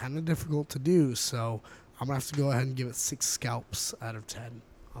kind of difficult to do. So I'm gonna have to go ahead and give it 6 scalps out of 10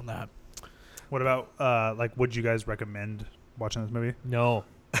 on that. What about like? Would you guys recommend watching this movie? No.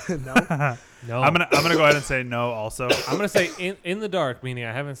 No. No. I'm gonna go ahead and say no. Also, I'm gonna say in the dark, meaning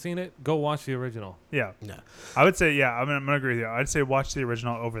I haven't seen it. Go watch the original. yeah. No. I would say I'm gonna agree with you. I'd say watch the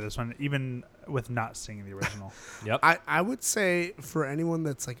original over this one, even with not seeing the original. Yep. I would say for anyone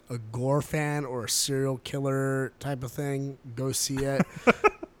that's like a gore fan or a serial killer type of thing, go see it.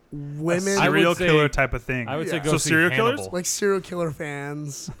 Women, I would serial say- killer type of thing. I would say Yeah. go So see serial Hannibal. killers? like serial killer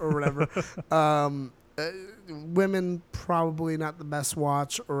fans or whatever. Women probably not the best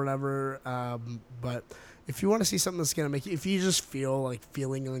watch or whatever. But if you want to see something that's gonna make you, if you just feel like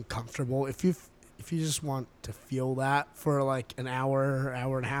feeling uncomfortable, if you just want to feel that for like an hour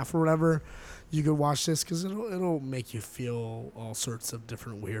and a half or whatever, you could watch this because it'll make you feel all sorts of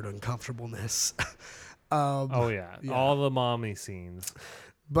different weird uncomfortableness. Oh yeah. Yeah. All the mommy scenes.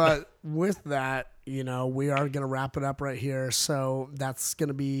 But with that, you know, we are going to wrap it up right here. So that's going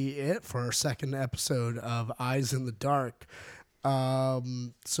to be it for our second episode of Eyes in the Dark.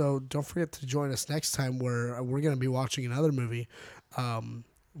 So don't forget to join us next time where we're going to be watching another movie.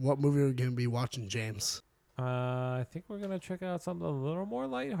 What movie are we going to be watching, James? I think we're gonna check out something a little more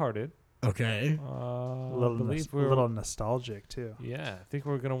lighthearted. Okay. A I believe we're little nostalgic too. Yeah, I think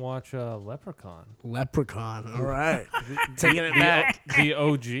we're gonna watch Leprechaun. Leprechaun. All right. Taking it back. The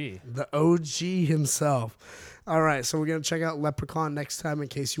OG. The OG himself. All right, so we're going to check out Leprechaun next time in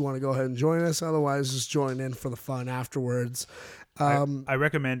case you want to go ahead and join us. Otherwise, just join in for the fun afterwards. I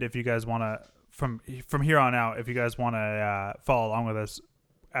recommend if you guys want to, from here on out, if you guys want to follow along with us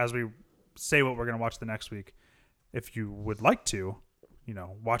as we say what we're going to watch the next week, if you would like to, you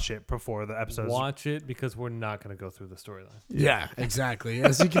know, watch it before the episodes. Watch it because we're not going to go through the storyline. Yeah, exactly.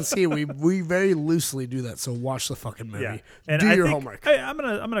 As you can see, we very loosely do that. So watch the fucking movie. Yeah, and do I your think- homework. I'm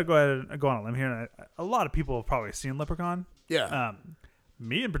gonna go ahead and go on a limb here. And a lot of people have probably seen Leprechaun. Yeah,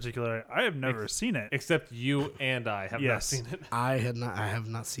 Me in particular, I have never seen it. Except you and I have not Yes. seen it. I have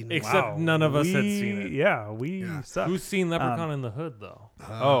not seen it. Except none of us had seen it. Yeah, we Yeah. suck. Who's seen Leprechaun in the Hood though?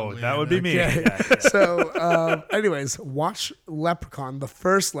 Oh, that would be me. Okay. Yeah, yeah. So, anyways, watch Leprechaun, the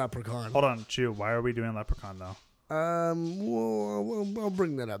first Leprechaun. Hold on, Chew. Why are we doing Leprechaun though? I'll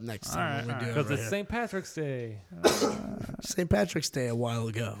bring that up next time when we do it. Because Right it's St. Patrick's Day. St. Patrick's Day a while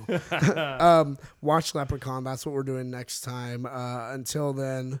ago. Watch Leprechaun. That's what we're doing next time. Until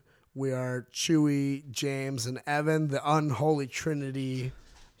then, we are Chewy, James, and Evan, the unholy trinity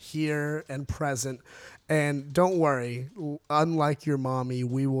here and present. And don't worry, unlike your mommy,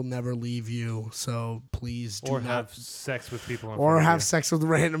 we will never leave you. So please do Or not have sex with people. in or front of have you. sex with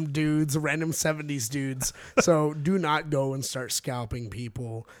random dudes, random 70s dudes. So do not go and start scalping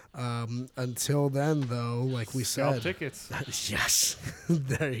people. Until then, though, like we Scalp said. tickets Yes.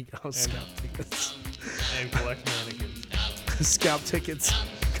 There you go. Scalp tickets. and collect mannequins. Scalp tickets.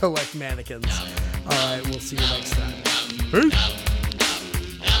 Collect mannequins. All right. We'll see you next time. Peace.